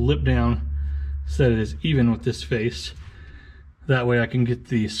take this lip down so that it is even with this face. That way I can get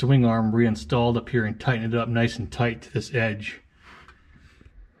the swing arm reinstalled up here and tighten it up nice and tight to this edge.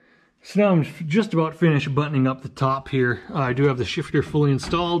 So now I'm just about finished buttoning up the top here. I do have the shifter fully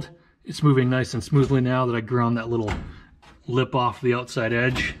installed. It's moving nice and smoothly now that I ground that little lip off the outside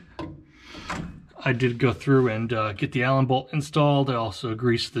edge. I did go through and get the Allen bolt installed. I also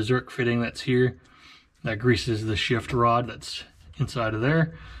greased the Zerk fitting that's here. That greases the shift rod that's inside of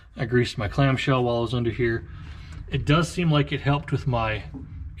there. I greased my clamshell while I was under here. It does seem like it helped with my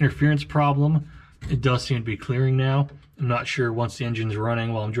interference problem. It does seem to be clearing now. I'm not sure once the engine's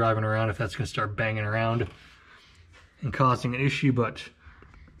running while I'm driving around if that's going to start banging around and causing an issue, but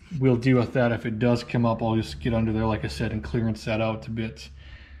we'll deal with that. If it does come up, I'll just get under there, like I said, and clearance that out a bit.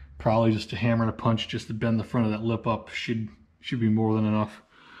 Probably just a hammer and a punch just to bend the front of that lip up should be more than enough.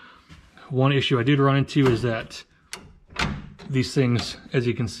 One issue I did run into is that these things, as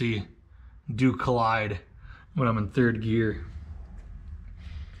you can see, do collide when I'm in third gear.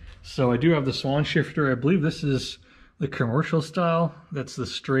 So I do have the Swan shifter. I believe this is the commercial style. That's the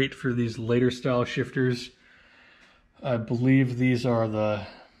straight for these later style shifters. I believe these are I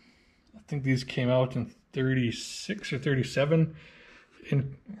think these came out in 36 or 37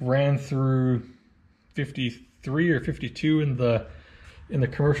 and ran through 53 or 52 in the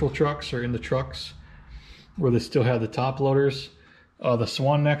commercial trucks, or in the trucks where they still have the top loaders. The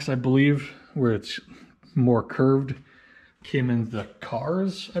Swan necks, I believe, where it's more curved, came in the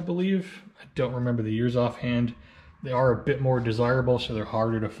cars, I believe. I don't remember the years offhand. They are a bit more desirable, so they're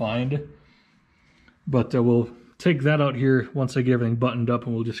harder to find. But we'll take that out here once I get everything buttoned up,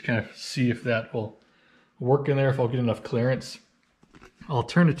 and we'll just kind of see if that will work in there, if I'll get enough clearance.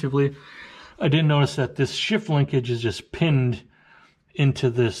 Alternatively, I did notice that this shift linkage is just pinned into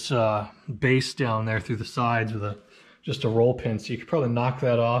this base down there through the sides with just a roll pin. So you could probably knock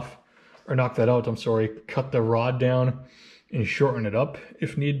that off, or knock that out, I'm sorry, cut the rod down and shorten it up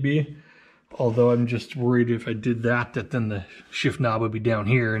if need be. Although I'm just worried if I did that then the shift knob would be down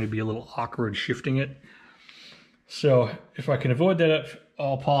here and it'd be a little awkward shifting it. So if I can avoid that if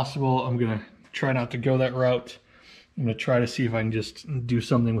all possible, I'm gonna try not to go that route. I'm gonna try to see if I can just do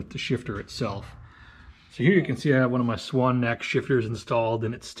something with the shifter itself. So here you can see I have one of my Swan neck shifters installed,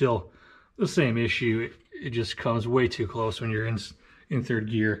 and it's still the same issue. It just comes way too close when you're in third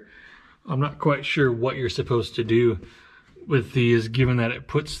gear. I'm not quite sure what you're supposed to do with these, given that it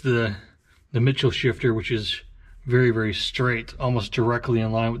puts the Mitchell shifter, which is very, very straight, almost directly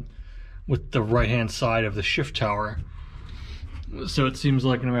in line with the right-hand side of the shift tower. So it seems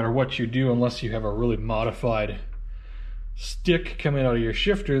like no matter what you do, unless you have a really modified stick coming out of your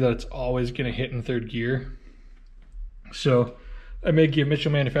shifter, that it's always going to hit in third gear. So I may give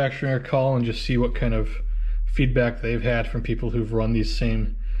Mitchell Manufacturing a call and just see what kind of feedback they've had from people who've run these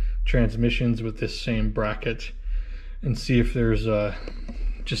same transmissions with this same bracket, and see if there's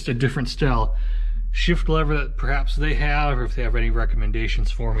just a different style shift lever that perhaps they have, or if they have any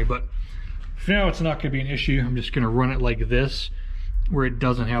recommendations for me. But for now, it's not going to be an issue. I'm just going to run it like this, where it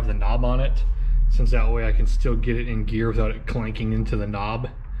doesn't have the knob on it, since that way I can still get it in gear without it clanking into the knob.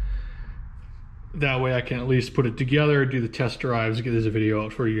 That way I can at least put it together, do the test drives, get this video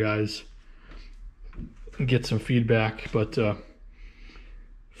out for you guys, and get some feedback. But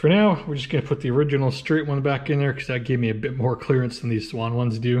for now, we're just going to put the original straight one back in there, because that gave me a bit more clearance than these Swan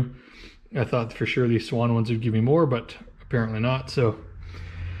ones do. I thought for sure these Swan ones would give me more, but apparently not. So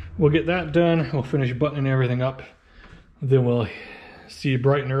we'll get that done. We'll finish buttoning everything up. Then we'll see you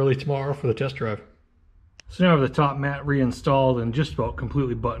bright and early tomorrow for the test drive. So now I have the top mat reinstalled and just about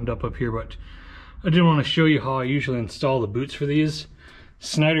completely buttoned up here, but I did want to show you how I usually install the boots for these.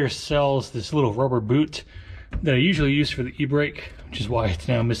 Snyder sells this little rubber boot that I usually use for the e-brake, which is why it's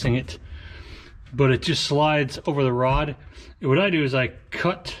now missing it. But it just slides over the rod. And what I do is I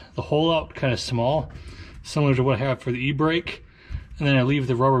cut the hole out kind of small, similar to what I have for the e-brake, and then I leave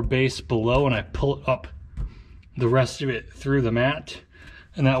the rubber base below and I pull it up the rest of it through the mat,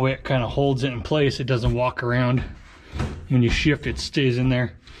 and that way it kind of holds it in place. It doesn't walk around. When you shift, it stays in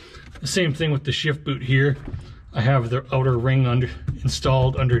there. The same thing with the shift boot here. I have the outer ring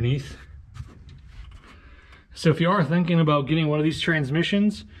installed underneath. So if you are thinking about getting one of these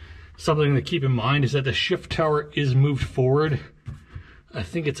transmissions, something to keep in mind is that the shift tower is moved forward. I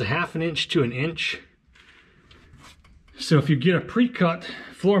think it's a ½ inch to an inch. So if you get a pre-cut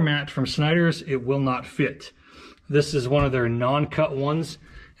floor mat from Snyder's, it will not fit. This is one of their non-cut ones,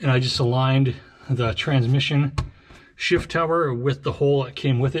 and I just aligned the transmission shift tower with the hole that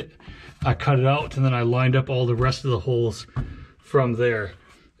came with it. I cut it out, and then I lined up all the rest of the holes from there.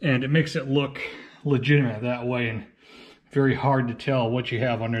 And it makes it look legitimate that way and very hard to tell what you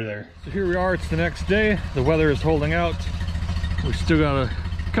have under there. So here we are, it's the next day. The weather is holding out. We've still got a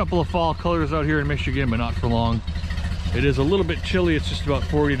couple of fall colors out here in Michigan, but not for long. It is a little bit chilly. It's just about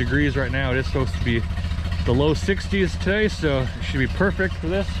 40 degrees right now. It is supposed to be the low 60s today, so it should be perfect for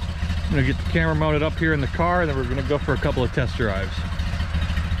this. I'm gonna get the camera mounted up here in the car, and then we're gonna go for a couple of test drives.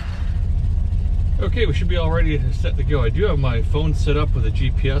 Okay, we should be all ready to set to go. I do have my phone set up with a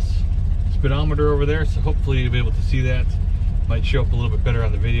GPS speedometer over there, so hopefully you'll be able to see that. Might show up a little bit better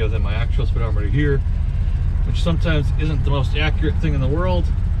on the video than my actual speedometer here, which sometimes isn't the most accurate thing in the world.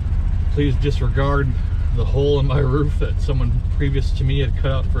 Please disregard the hole in my roof that someone previous to me had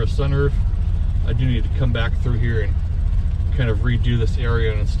cut out for a sunroof. I do need to come back through here and kind of redo this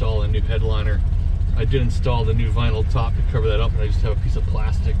area and install a new headliner. I did install the new vinyl top to cover that up, and I just have a piece of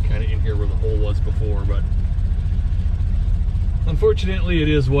plastic kind of in here where the hole was before, but unfortunately it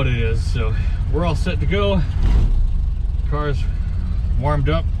is what it is. So we're all set to go. Car's warmed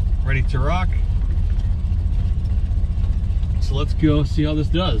up, ready to rock. So let's go see how this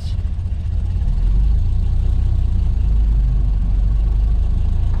does.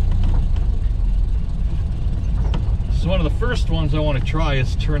 So one of the first ones I want to try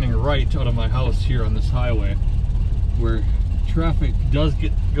is turning right out of my house here on this highway, where traffic does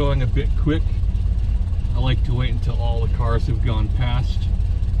get going a bit quick. I like to wait until all the cars have gone past.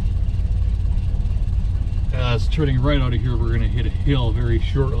 As turning right out of here, we're going to hit a hill very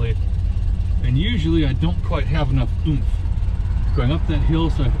shortly, and usually I don't quite have enough oomph going up that hill,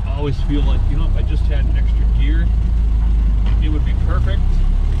 so I always feel like, you know, if I just had an extra gear, it would be perfect.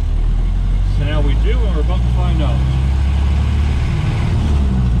 So now we do, and we're about to find out.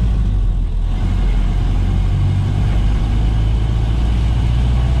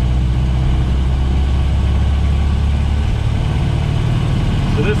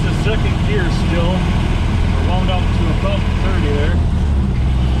 So this is second gear still. We're wound up to about 30 there.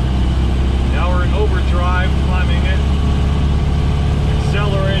 Now we're in overdrive, climbing it,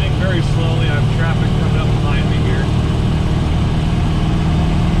 accelerating very slowly. I have traffic coming up behind me here.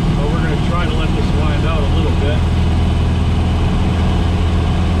 But we're going to try to let this wind out a little bit.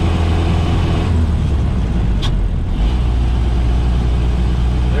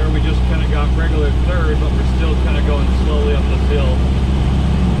 There we just kind of got regular third, but we're still kind of going slowly up this hill.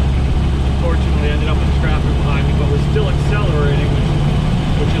 Unfortunately, I ended up with traffic behind me, but we're still accelerating,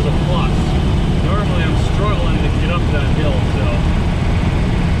 which is a plus. Normally I'm struggling to get up that hill, so.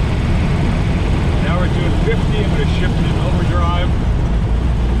 Now we're doing 50, I'm going to shift it in overdrive.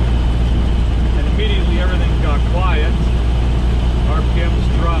 And immediately everything got quiet. RPMs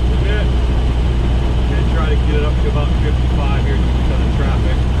dropped a bit. I'm going to try to get it up to about 55 here just because of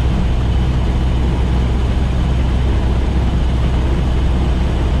traffic.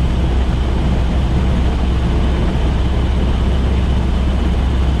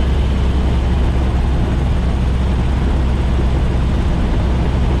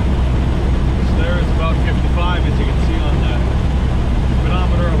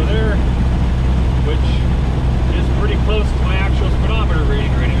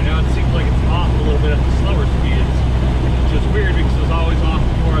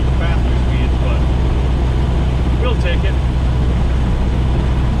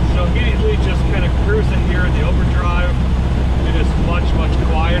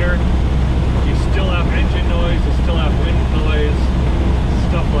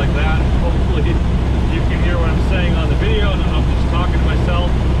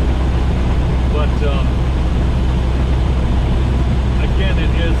 Again,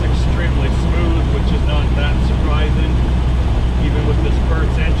 it is extremely smooth, which is not that surprising. Even with this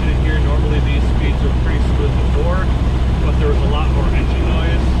Burtz engine in here, normally these speeds were pretty smooth before, but there was a lot more engine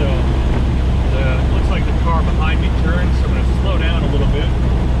noise, so it looks like the car behind me turned, so I'm going to slow down a little bit.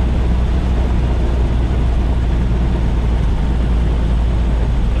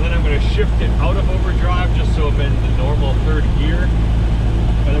 And then I'm going to shift it out of overdrive just so I'm in the normal third gear.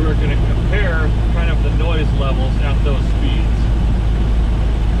 And then we're going to compare kind of the noise levels at those speeds.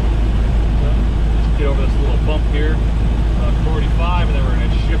 So, just get over this little bump here, 45, and then we're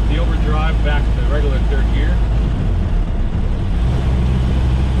going to shift the overdrive back to the regular third gear.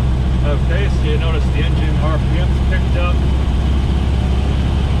 Okay, so you notice the engine RPM's picked up.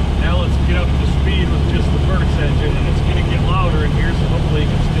 Now let's get up to speed with just the Burtz engine, and it's going to get louder in here, so hopefully you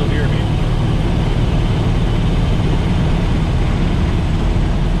can still hear me.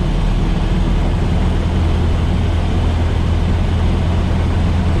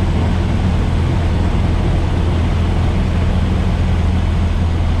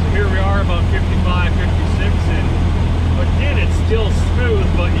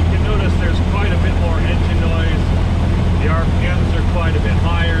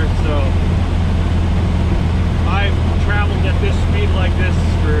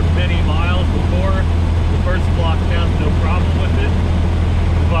 many miles before. The first block has no problem with it,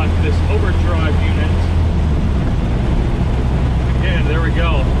 but this overdrive unit, again, there we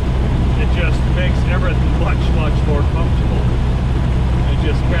go. It just makes everything much more comfortable. It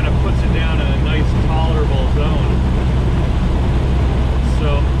just kind of puts it down in a nice tolerable zone.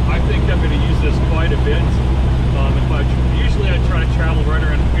 So I think I'm going to use this quite a bit. Usually I try to travel right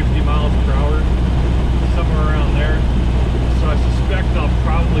around 50 miles per hour, somewhere around there. So I suspect I'll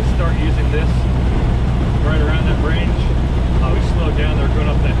probably start using this right around that range. We slowed down there going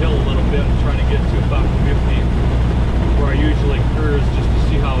up that hill a little bit and trying to get to about 50, where I usually cruise just to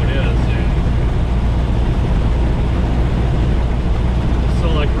see how it is. And so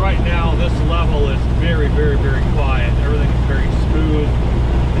like right now, this level is very quiet. Everything's very smooth.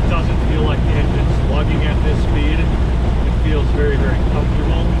 It doesn't feel like the engine's slugging at this speed. It feels very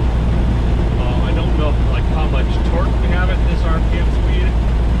comfortable. I don't know like how much torque we have at this RPM speed,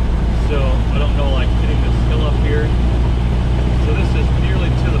 so I don't know like hitting this hill up here. So this is nearly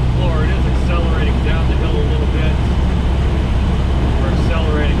to the floor. It is accelerating down the hill a little bit. We're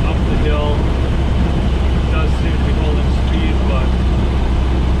accelerating up the hill. It does seem to be holding speed, but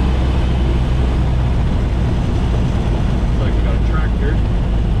looks like we got a tractor.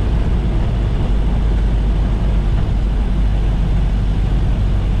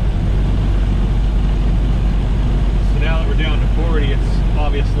 Down to 40, it's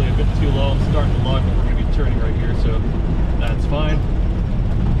obviously a bit too low. I'm starting to log, but we're going to be turning right here, so that's fine.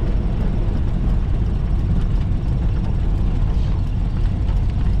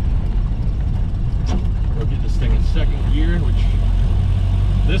 We'll get this thing in second gear, which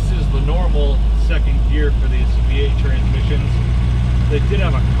this is the normal second gear for these V8 transmissions. They did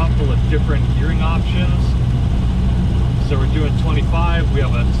have a couple of different gearing options. So we're doing 25. We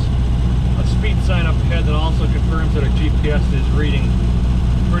have a speed sign up ahead that also confirms that our GPS is reading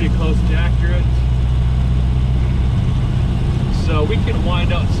pretty close to accurate. So we can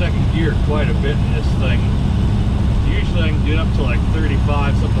wind out second gear quite a bit in this thing. Usually I can get up to like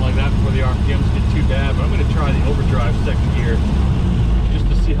 35, something like that, before the RPMs get too bad, but I'm going to try the overdrive second gear just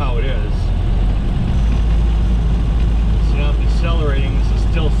to see how it is. So now I'm decelerating. This is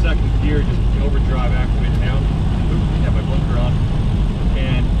still second gear, just with the overdrive activated now. Oops, have my blinker on.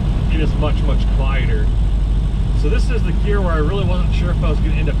 And it is much quieter. So this is the gear where I really wasn't sure if I was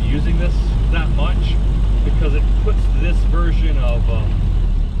going to end up using this that much, because it puts this version of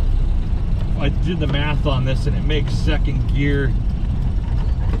I did the math on this and it makes second gear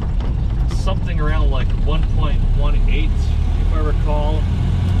something around like 1.18 if I recall,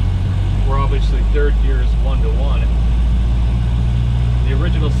 where obviously third gear is 1:1. The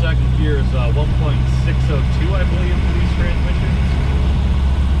original second gear is 1.602 I believe for these transmissions.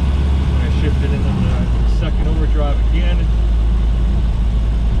 Shifted into the second overdrive again,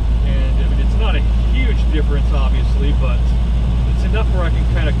 and I mean it's not a huge difference obviously, but it's enough where I can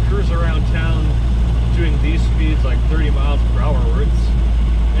kind of cruise around town doing these speeds like 30 miles per hour where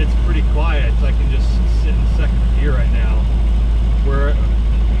it's pretty quiet. I can just sit in second gear right now, where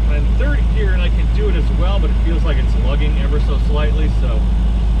I'm in third gear and I can do it as well, but it feels like it's lugging ever so slightly. So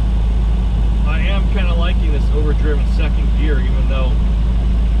I am kind of liking this overdriven second gear, even though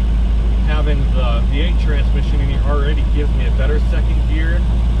having the V8 transmission in here already gives me a better second gear,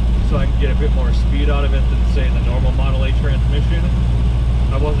 so I can get a bit more speed out of it than say the normal Model A transmission.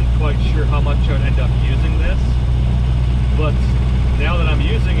 I wasn't quite sure how much I would end up using this, but now that I'm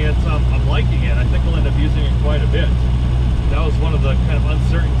using it, I'm liking it. I think I'll end up using it quite a bit. That was one of the kind of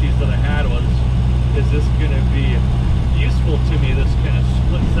uncertainties that I had, was, is this going to be useful to me, this kind of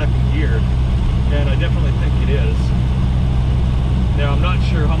split second gear? And I definitely think it is. Now, I'm not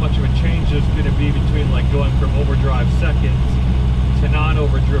sure how much of a change there's going to be between like going from overdrive second to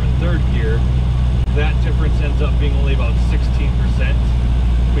non-overdriven third gear. That difference ends up being only about 16%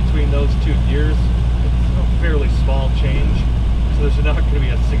 between those two gears. It's a fairly small change, so there's not going to be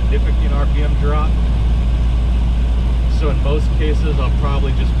a significant RPM drop. So in most cases, I'll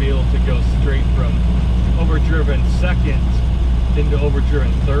probably just be able to go straight from overdriven second into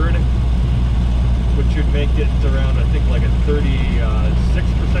overdriven third, which would make it around, I think, like a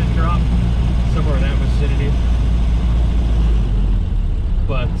 36% drop, somewhere in that vicinity.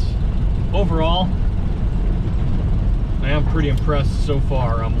 But overall, I am pretty impressed so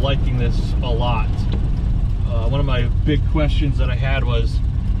far. I'm liking this a lot. One of my big questions that I had was,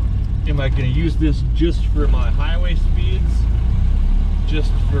 am I going to use this just for my highway speeds,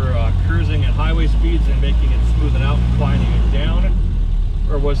 just for cruising at highway speeds and making it smooth it out and quieting it down?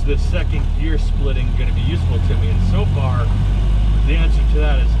 Or was this second gear splitting going to be useful to me? And so far, the answer to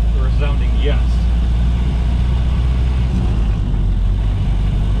that is a resounding yes.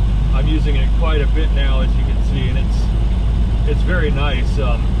 using it quite a bit now, as you can see, and it's very nice.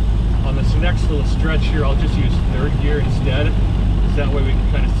 On this next little stretch here, I'll just use third gear instead, so that way we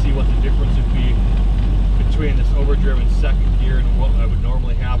can kind of see what the difference would be between this overdriven second gear and what I would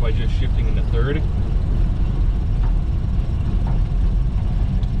normally have by just shifting into third.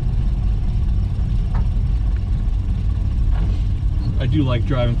 I do like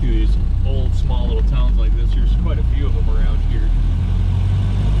driving through these old, small little towns like this. There's quite a few of them around here.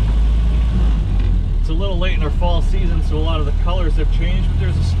 It's a little late in our fall season, so a lot of the colors have changed, but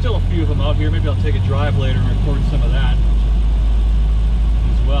there's still a few of them out here. Maybe I'll take a drive later and record some of that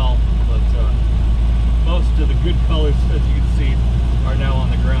as well. But most of the good colors, as you can see, are now on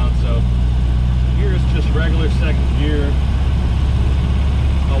the ground. So here's just regular second gear.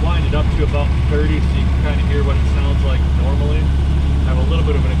 I'll wind it up to about 30 so you can kind of hear what it sounds like normally. I have a little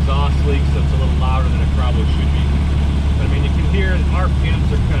bit of an exhaust leak, so it's a little louder than it probably should be. But I mean, you can hear RPMs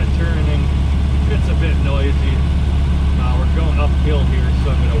are kind of turning. It's a bit noisy. We're going uphill here,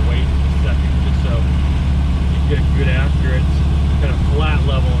 so I'm going to wait a second just so you get a good, accurate, kind of flat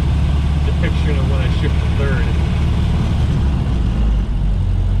level depiction of when I shift to third.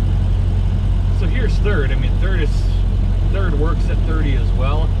 So here's third. I mean, third works at 30 as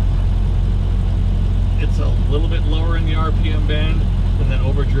well. It's a little bit lower in the RPM band than that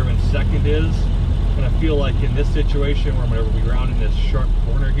overdriven second is. And I feel like in this situation where I'm going to be rounding this sharp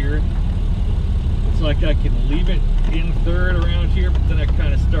corner here, it's like I can leave it in third around here, but then I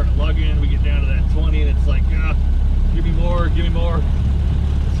kind of start lugging. We get down to that 20 and it's like, give me more, give me more.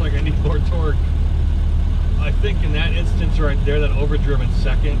 It's like I need more torque. I think in that instance right there, that overdriven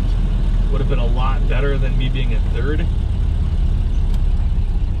second would have been a lot better than me being in third.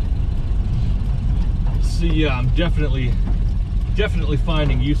 So yeah, I'm definitely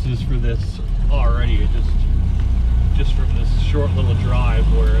finding uses for this already, just from this short little drive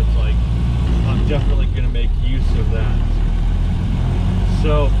where it's like I'm definitely going to make use of that.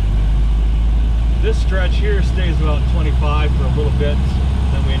 So this stretch here stays about 25 for a little bit,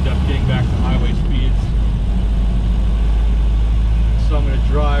 then we end up getting back to highway speeds. So I'm going to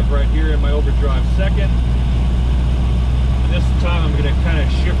drive right here in my overdrive second. This time I'm going to kind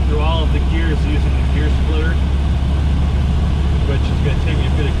of shift through all of the gears using the gear splitter, which is going to take me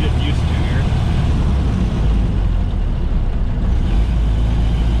a bit of getting used to here.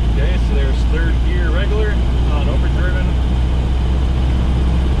 Okay, so there's third gear regular on overdriven.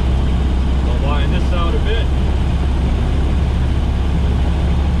 I'll wind this out a bit.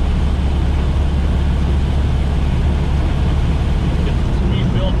 Get the speed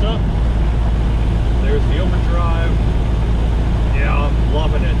built up. There's the overdrive. Yeah, I'm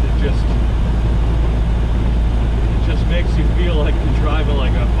loving it. It just makes you feel like you're driving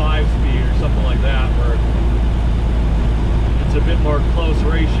like a 5-speed or something like that, where it's a bit more close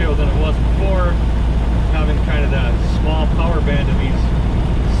ratio than it was before. Having kind of that small power band of these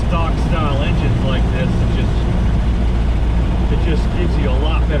stock style engines like this, it just gives you a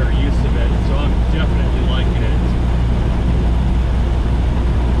lot better use of it. So I'm definitely liking it.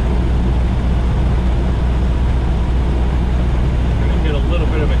 A little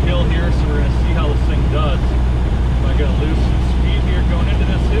bit of a hill here, so we're going to see how this thing does. Am I going to lose some speed here going into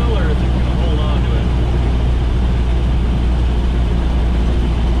this hill, or is it going to hold on to it?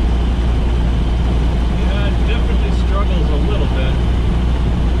 Yeah, it definitely struggles a little bit,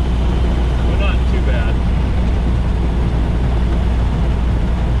 but not too bad.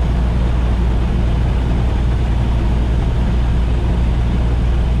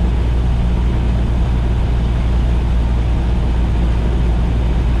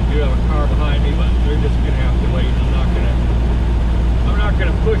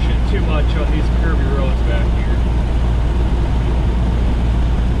 Push it too much on these curvy roads back here.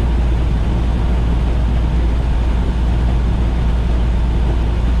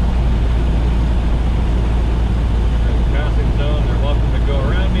 There's a passing zone. They're welcome to go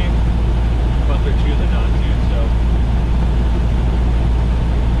around me, but they're choosing not to. So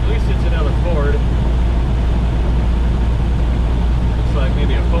at least it's another Ford. Looks like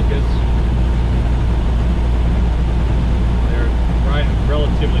maybe a Focus.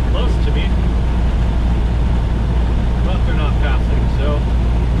 Relatively close to me, but they're not passing, so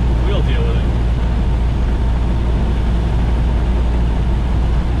we'll deal with it.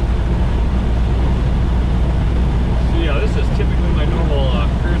 So yeah, this is typically my normal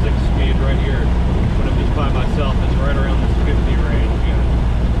cruising speed right here when I'm just by myself. It's right around this 50 range. Yeah.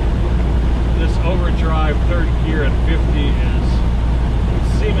 This overdrive third gear at 50 is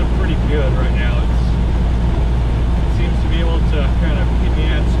seeming pretty good right now. Seems to be able to kind of keep me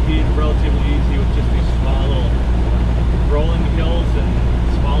at speed relatively easy with just these small little rolling hills and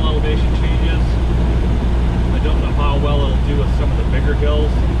small elevation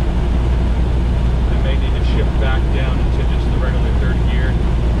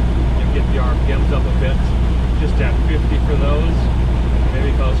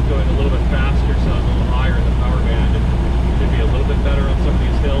was going a little bit faster, so I was a little higher in the power band. It should be a little bit better on some of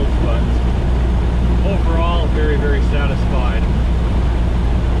these hills, but overall, very, very satisfied.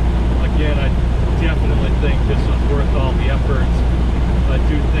 Again, I definitely think this was worth all the effort. I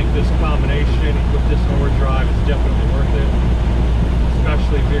do think this combination with this overdrive is definitely worth it,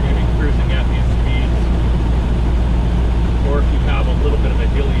 especially if you're going to be cruising at these speeds, or if you have a little bit of a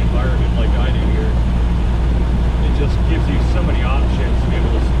hilly environment like I do here. It just gives you so many options to be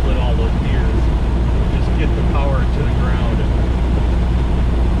able to split all those gears, just get the power to the ground.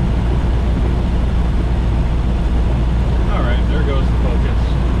 Alright, there goes the focus.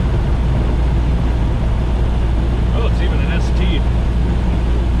 Oh, it's even an ST.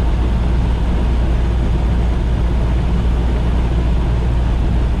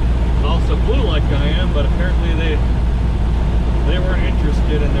 Also blue like I am, but apparently they weren't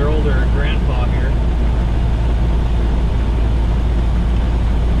interested in their older grandpa here.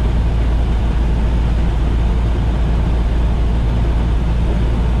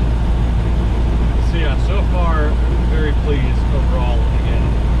 So yeah, so far very pleased overall.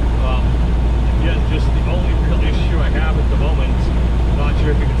 Again, just the only real issue I have at the moment, not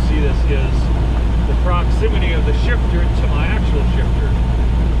sure if you can see this, is the proximity of the shifter to my actual shifter.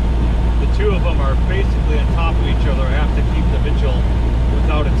 The two of them are basically on top of each other. I have to keep the Mitchell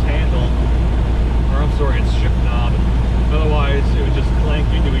without its handle, or I'm sorry, its shift knob. Otherwise, it would just clank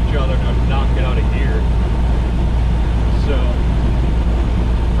into each other and I'd knock it out of gear. So,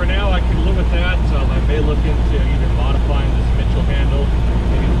 for now, I can live with that. I may look into either modifying this Mitchell handle,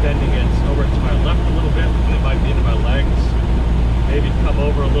 maybe bending it over to my left a little bit, and it might be into my legs. Maybe come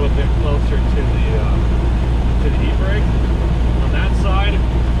over a little bit closer to the e-brake. On that side,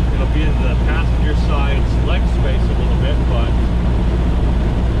 it'll be in the passenger side's leg space a little bit, but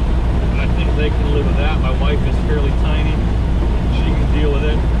I think they can live with that. My wife is fairly tiny. She can deal with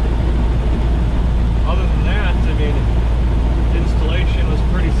it. Other than that, I mean, installation was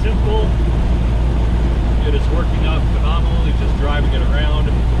pretty simple. It is working out phenomenally, just driving it around.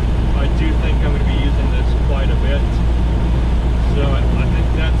 I do think I'm going to be using this quite a bit. So I think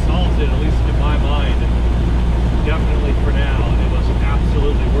that solves it, at least in my mind. Definitely for now. It was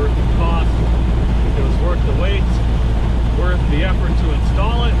absolutely worth the cost. It was worth the wait, worth the effort to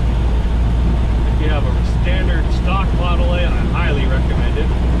install it. If you have a standard stock Model A, I highly recommend it.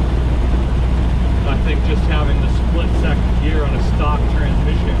 I think just having the split second gear on a stock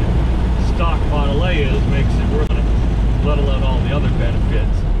transmission, stock Model A makes it worth it, let alone all the other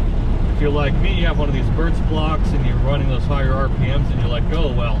benefits. If you're like me, you have one of these Burtz blocks and you're running those higher RPMs and you're like,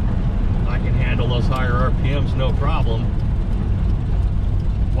 oh well, I can handle those higher RPMs no problem.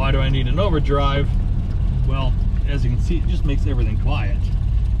 Why do I need an overdrive? Well, as you can see, it just makes everything quiet.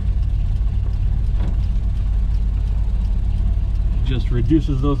 It just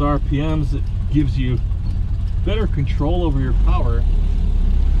reduces those RPMs. It gives you better control over your power.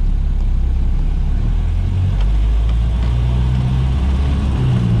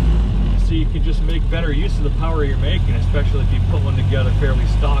 So you can just make better use of the power you're making, especially if you put one together fairly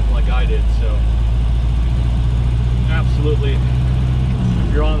stock like I did. So absolutely,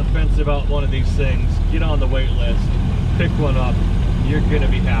 if you're on the fence about one of these things, get on the wait list, pick one up, you're gonna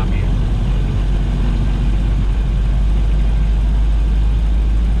be happy.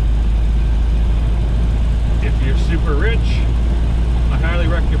 If you're super rich, I highly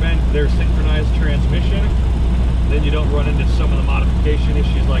recommend their synchronized transmission. Then you don't run into some of the modification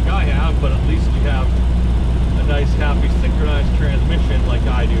issues like I have, but at least you have a nice, happy synchronized transmission like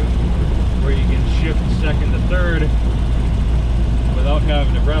I do, where you can shift second to third without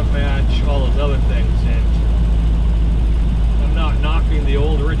having to rev match, all those other things. And I'm not knocking the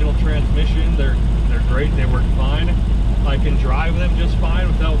old original transmission. They're great, they work fine. I can drive them just fine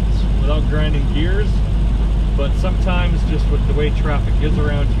without grinding gears. But sometimes, just with the way traffic is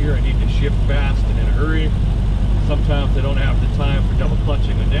around here, I need to shift fast and in a hurry. Sometimes I don't have the time for double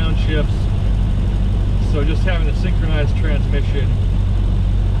clutching and downshifts. So just having a synchronized transmission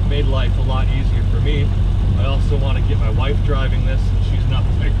made life a lot easier for me. I also want to get my wife driving this, and she's not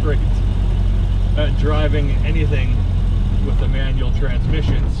that great at driving anything with a manual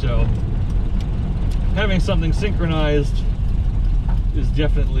transmission. So having something synchronized is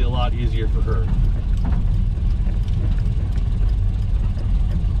definitely a lot easier for her.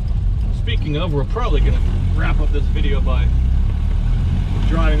 Speaking of, we're probably going to wrap up this video by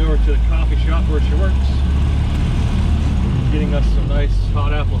driving over to the coffee shop where she works, getting us some nice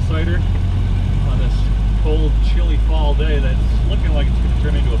hot apple cider on this cold, chilly fall day that's looking like it's going to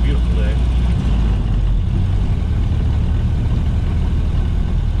turn into a beautiful day.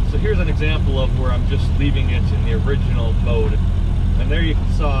 So here's an example of where I'm just leaving it in the original mode, and there you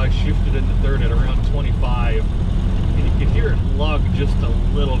can saw, I shifted into third at around 25, and you can hear it lug just a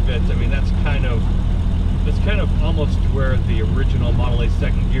little bit. I mean, that's kind of almost where the original Model A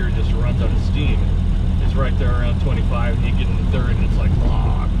second gear just runs out of steam. It's right there around 25, and you get into third, and it's like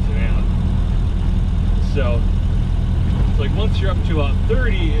locked down. So it's like once you're up to about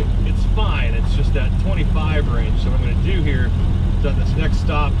 30, it's fine. It's just that 25 range. So what I'm going to do here is on this next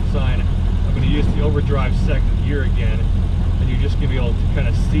stop sign, I'm going to use the Overdrive second gear again, and you're just going to be able to kind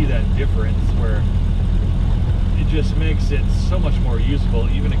of see that difference where it just makes it so much more usable.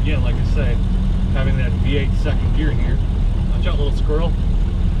 Even again, like I say, having that V8 second gear here. Watch out, little squirrel.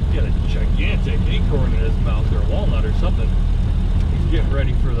 He got a gigantic acorn in his mouth, or a walnut or something. He's getting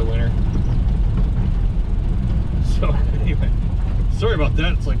ready for the winter. So anyway, sorry about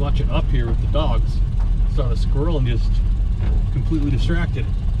that. It's like watching Up here with the dogs. Saw the squirrel and just completely distracted.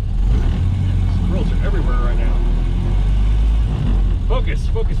 Squirrels are everywhere right now. Focus,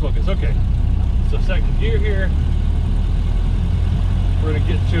 focus, focus. Okay, so second gear here. We're gonna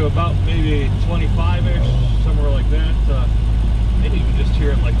get to about maybe 25-ish, somewhere like that. Maybe you can just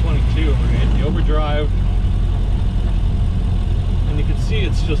hear it like 22. We're gonna hit the overdrive, and you can see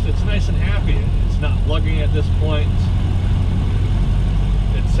it's nice and happy. It's not lugging at this point.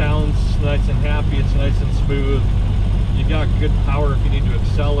 It sounds nice and happy. It's nice and smooth. You got good power if you need to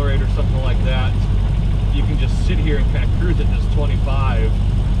accelerate or something like that. You can just sit here and kind of cruise at this 25.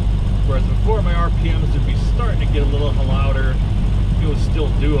 Whereas before, my RPMs would be starting to get a little louder. It was still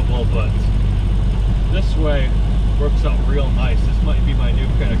doable, but this way works out real nice. This might be my new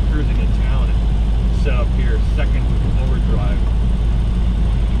kind of cruising in town setup here, second overdrive.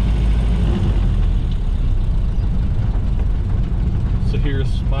 So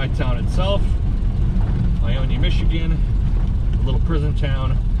here's my town itself, Ionia, Michigan, a little prison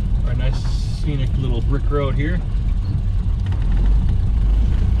town, our nice scenic little brick road here.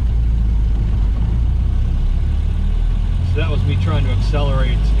 So that was me trying to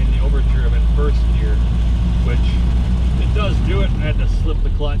accelerate in the overdrive in first gear, which it does do it. I had to slip the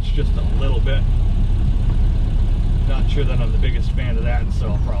clutch just a little bit. Not sure that I'm the biggest fan of that, so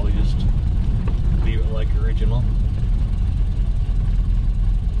I'll probably just leave it like original.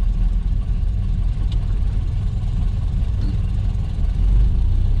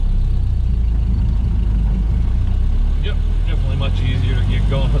 Yep, definitely much easier to get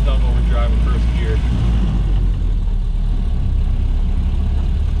going without overdrive in first gear.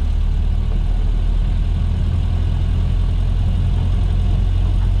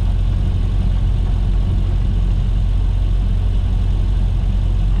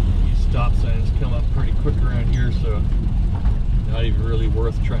 Quick around here, so not even really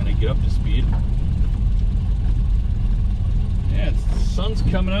worth trying to get up to speed. Yeah, the sun's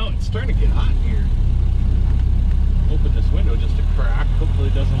coming out. It's starting to get hot in here. Open this window just a crack. Hopefully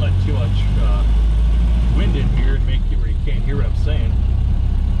it doesn't let too much wind in here and make it where you can't hear what I'm saying.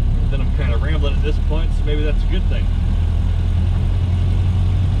 And then I'm kind of rambling at this point, so maybe that's a good thing.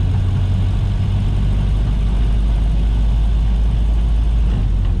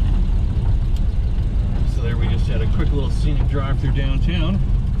 Had a quick little scenic drive through downtown,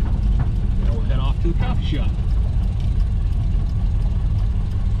 and we'll head off to the coffee shop.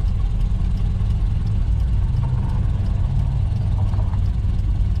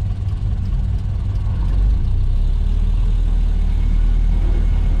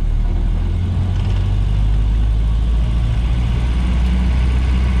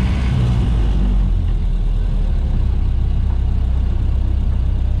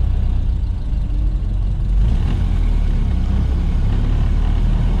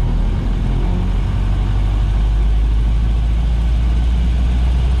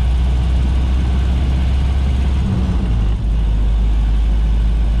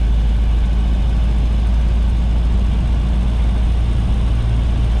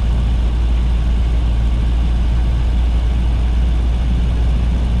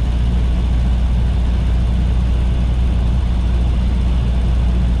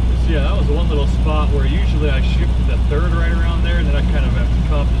 Where usually I shift to the third right around there, and then I kind of have to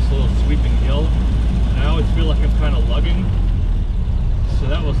come up this little sweeping hill, and I always feel like I'm kind of lugging. So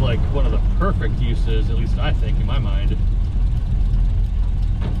that was like one of the perfect uses, at least I think in my mind,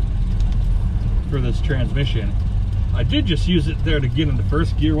 for this transmission. I did just use it there to get into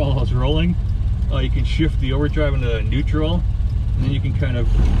first gear while I was rolling. You can shift the overdrive into neutral, and then you can kind of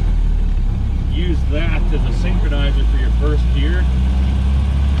use that as a synchronizer for your first gear.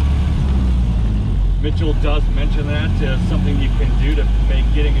 Mitchell does mention that as something you can do to make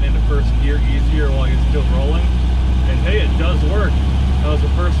getting it into first gear easier while you're still rolling. And hey, it does work. That was the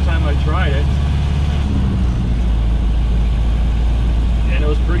first time I tried it, and it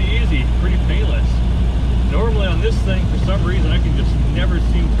was on this thing, for some reason, I can just never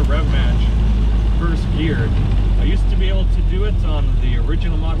seem to rev match first gear. I used to be able to do it on the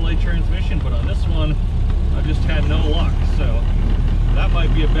original Model A transmission, but on this one, I've just had no luck. So that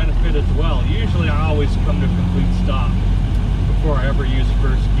might be a benefit as well. Usually I always come to a complete stop before I ever use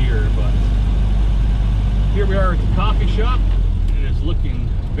first gear, but here we are at the coffee shop. It is looking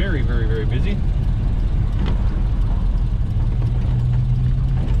very, very, very busy.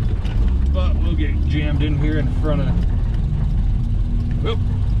 But we'll get jammed in here in front of... Whoop,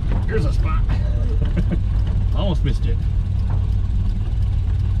 here's a spot. Almost missed it.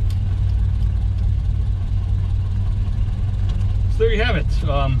 So there you have it.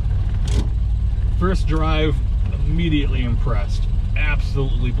 First drive, immediately impressed.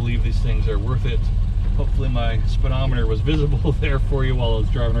 Absolutely believe these things are worth it. Hopefully my speedometer was visible there for you while I was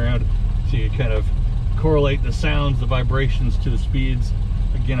driving around, so you kind of correlate the sounds, the vibrations to the speeds.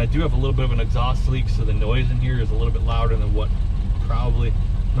 Again, I do have a little bit of an exhaust leak, so the noise in here is a little bit louder than what I probably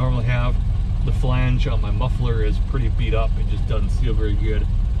normally have. The flange on my muffler is pretty beat up. It just doesn't feel very good.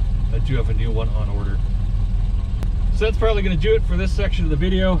 I do have a new one on order. So that's probably going to do it for this section of the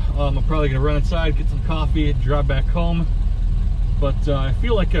video. I'm probably going to run inside, get some coffee, drive back home. But I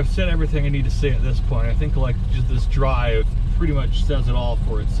feel like I've said everything I need to say at this point. I think like just this drive pretty much says it all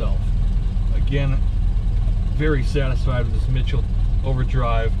for itself. Again, very satisfied with this Mitchell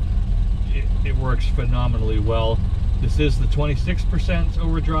Overdrive. It works phenomenally well. This is the 26%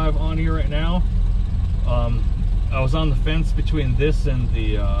 overdrive on here right now. I was on the fence between this and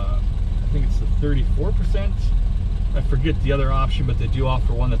the, I think it's the 34%. I forget the other option, but they do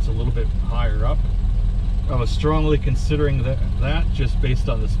offer one that's a little bit higher up. I was strongly considering that just based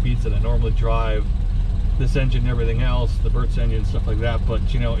on the speeds that I normally drive, this engine and everything else, the Burtz engine and stuff like that.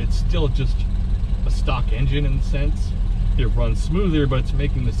 But you know, it's still just a stock engine in a sense. It runs smoother, but it's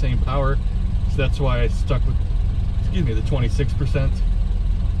making the same power. So that's why I stuck with, excuse me, the 26%.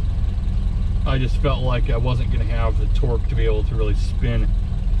 I just felt like I wasn't going to have the torque to be able to really spin,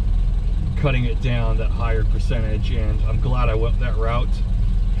 cutting it down that higher percentage, and I'm glad I went that route,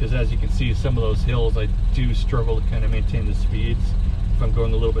 because as you can see, some of those hills I do struggle to kind of maintain the speeds if I'm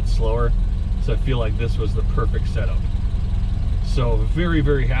going a little bit slower. So I feel like this was the perfect setup. So very,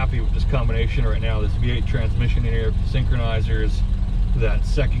 very happy with this combination right now. This V8 transmission in here, synchronizers, that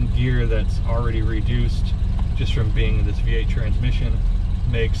second gear that's already reduced just from being in this V8 transmission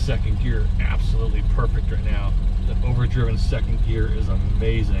makes second gear absolutely perfect right now. The overdriven second gear is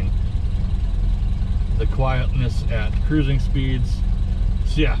amazing. The quietness at cruising speeds.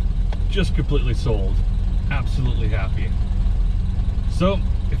 So yeah, just completely sold. Absolutely happy. So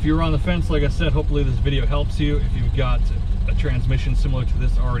if you're on the fence, like I said, hopefully this video helps you. If you've got a transmission similar to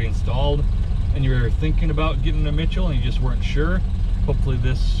this already installed and you're thinking about getting a Mitchell and you just weren't sure, hopefully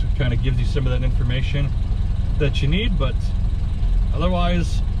this kind of gives you some of that information that you need. But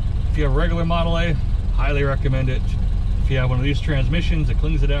otherwise, if you have a regular Model A, highly recommend it. If you have one of these transmissions, a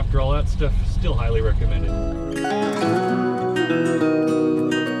cleans it after all that stuff, still highly recommend it.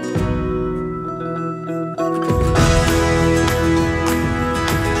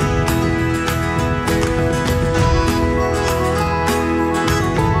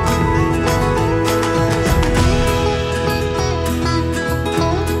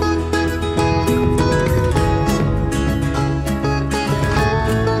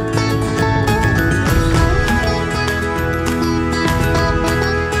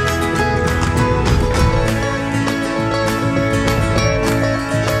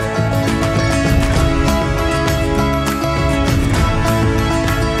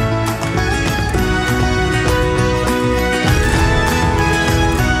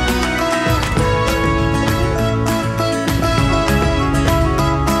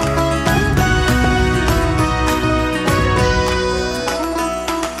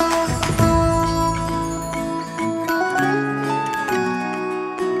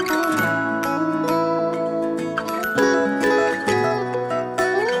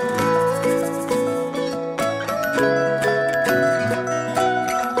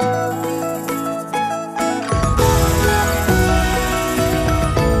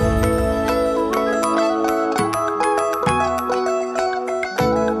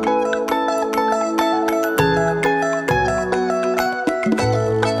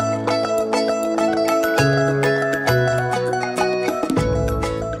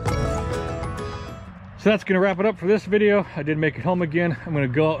 So that's going to wrap it up for this video. I did make it home again. I'm going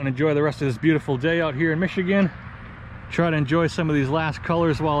to go out and enjoy the rest of this beautiful day out here in Michigan. Try to enjoy some of these last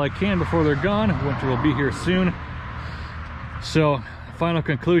colors while I can before they're gone. Winter will be here soon. So final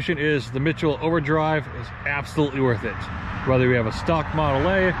conclusion is the Mitchell Overdrive is absolutely worth it. Whether you have a stock Model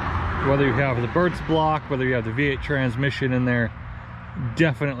A Whether you have the Burtz block, whether you have the V8 transmission in there,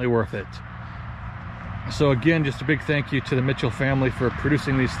 definitely worth it. So again, just a big thank you to the Mitchell family for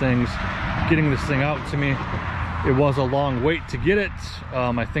producing these things, getting this thing out to me. It was a long wait to get it.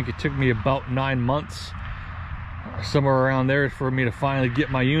 I think it took me about 9 months, somewhere around there, for me to finally get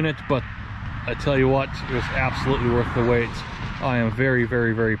my unit, but I tell you what, it was absolutely worth the wait. I am very,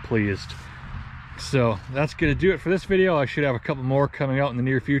 very, very pleased. So that's going to do it for this video. I should have a couple more coming out in the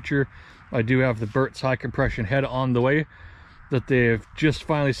near future. I do have the Burtz high compression head on the way that they've just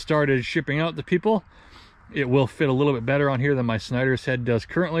finally started shipping out to people. It will fit a little bit better on here than my Snyder's head does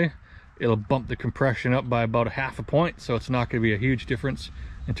currently. It'll bump the compression up by about 1/2 point, so it's not going to be a huge difference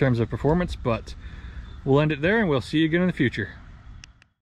in terms of performance, but we'll end it there and we'll see you again in the future.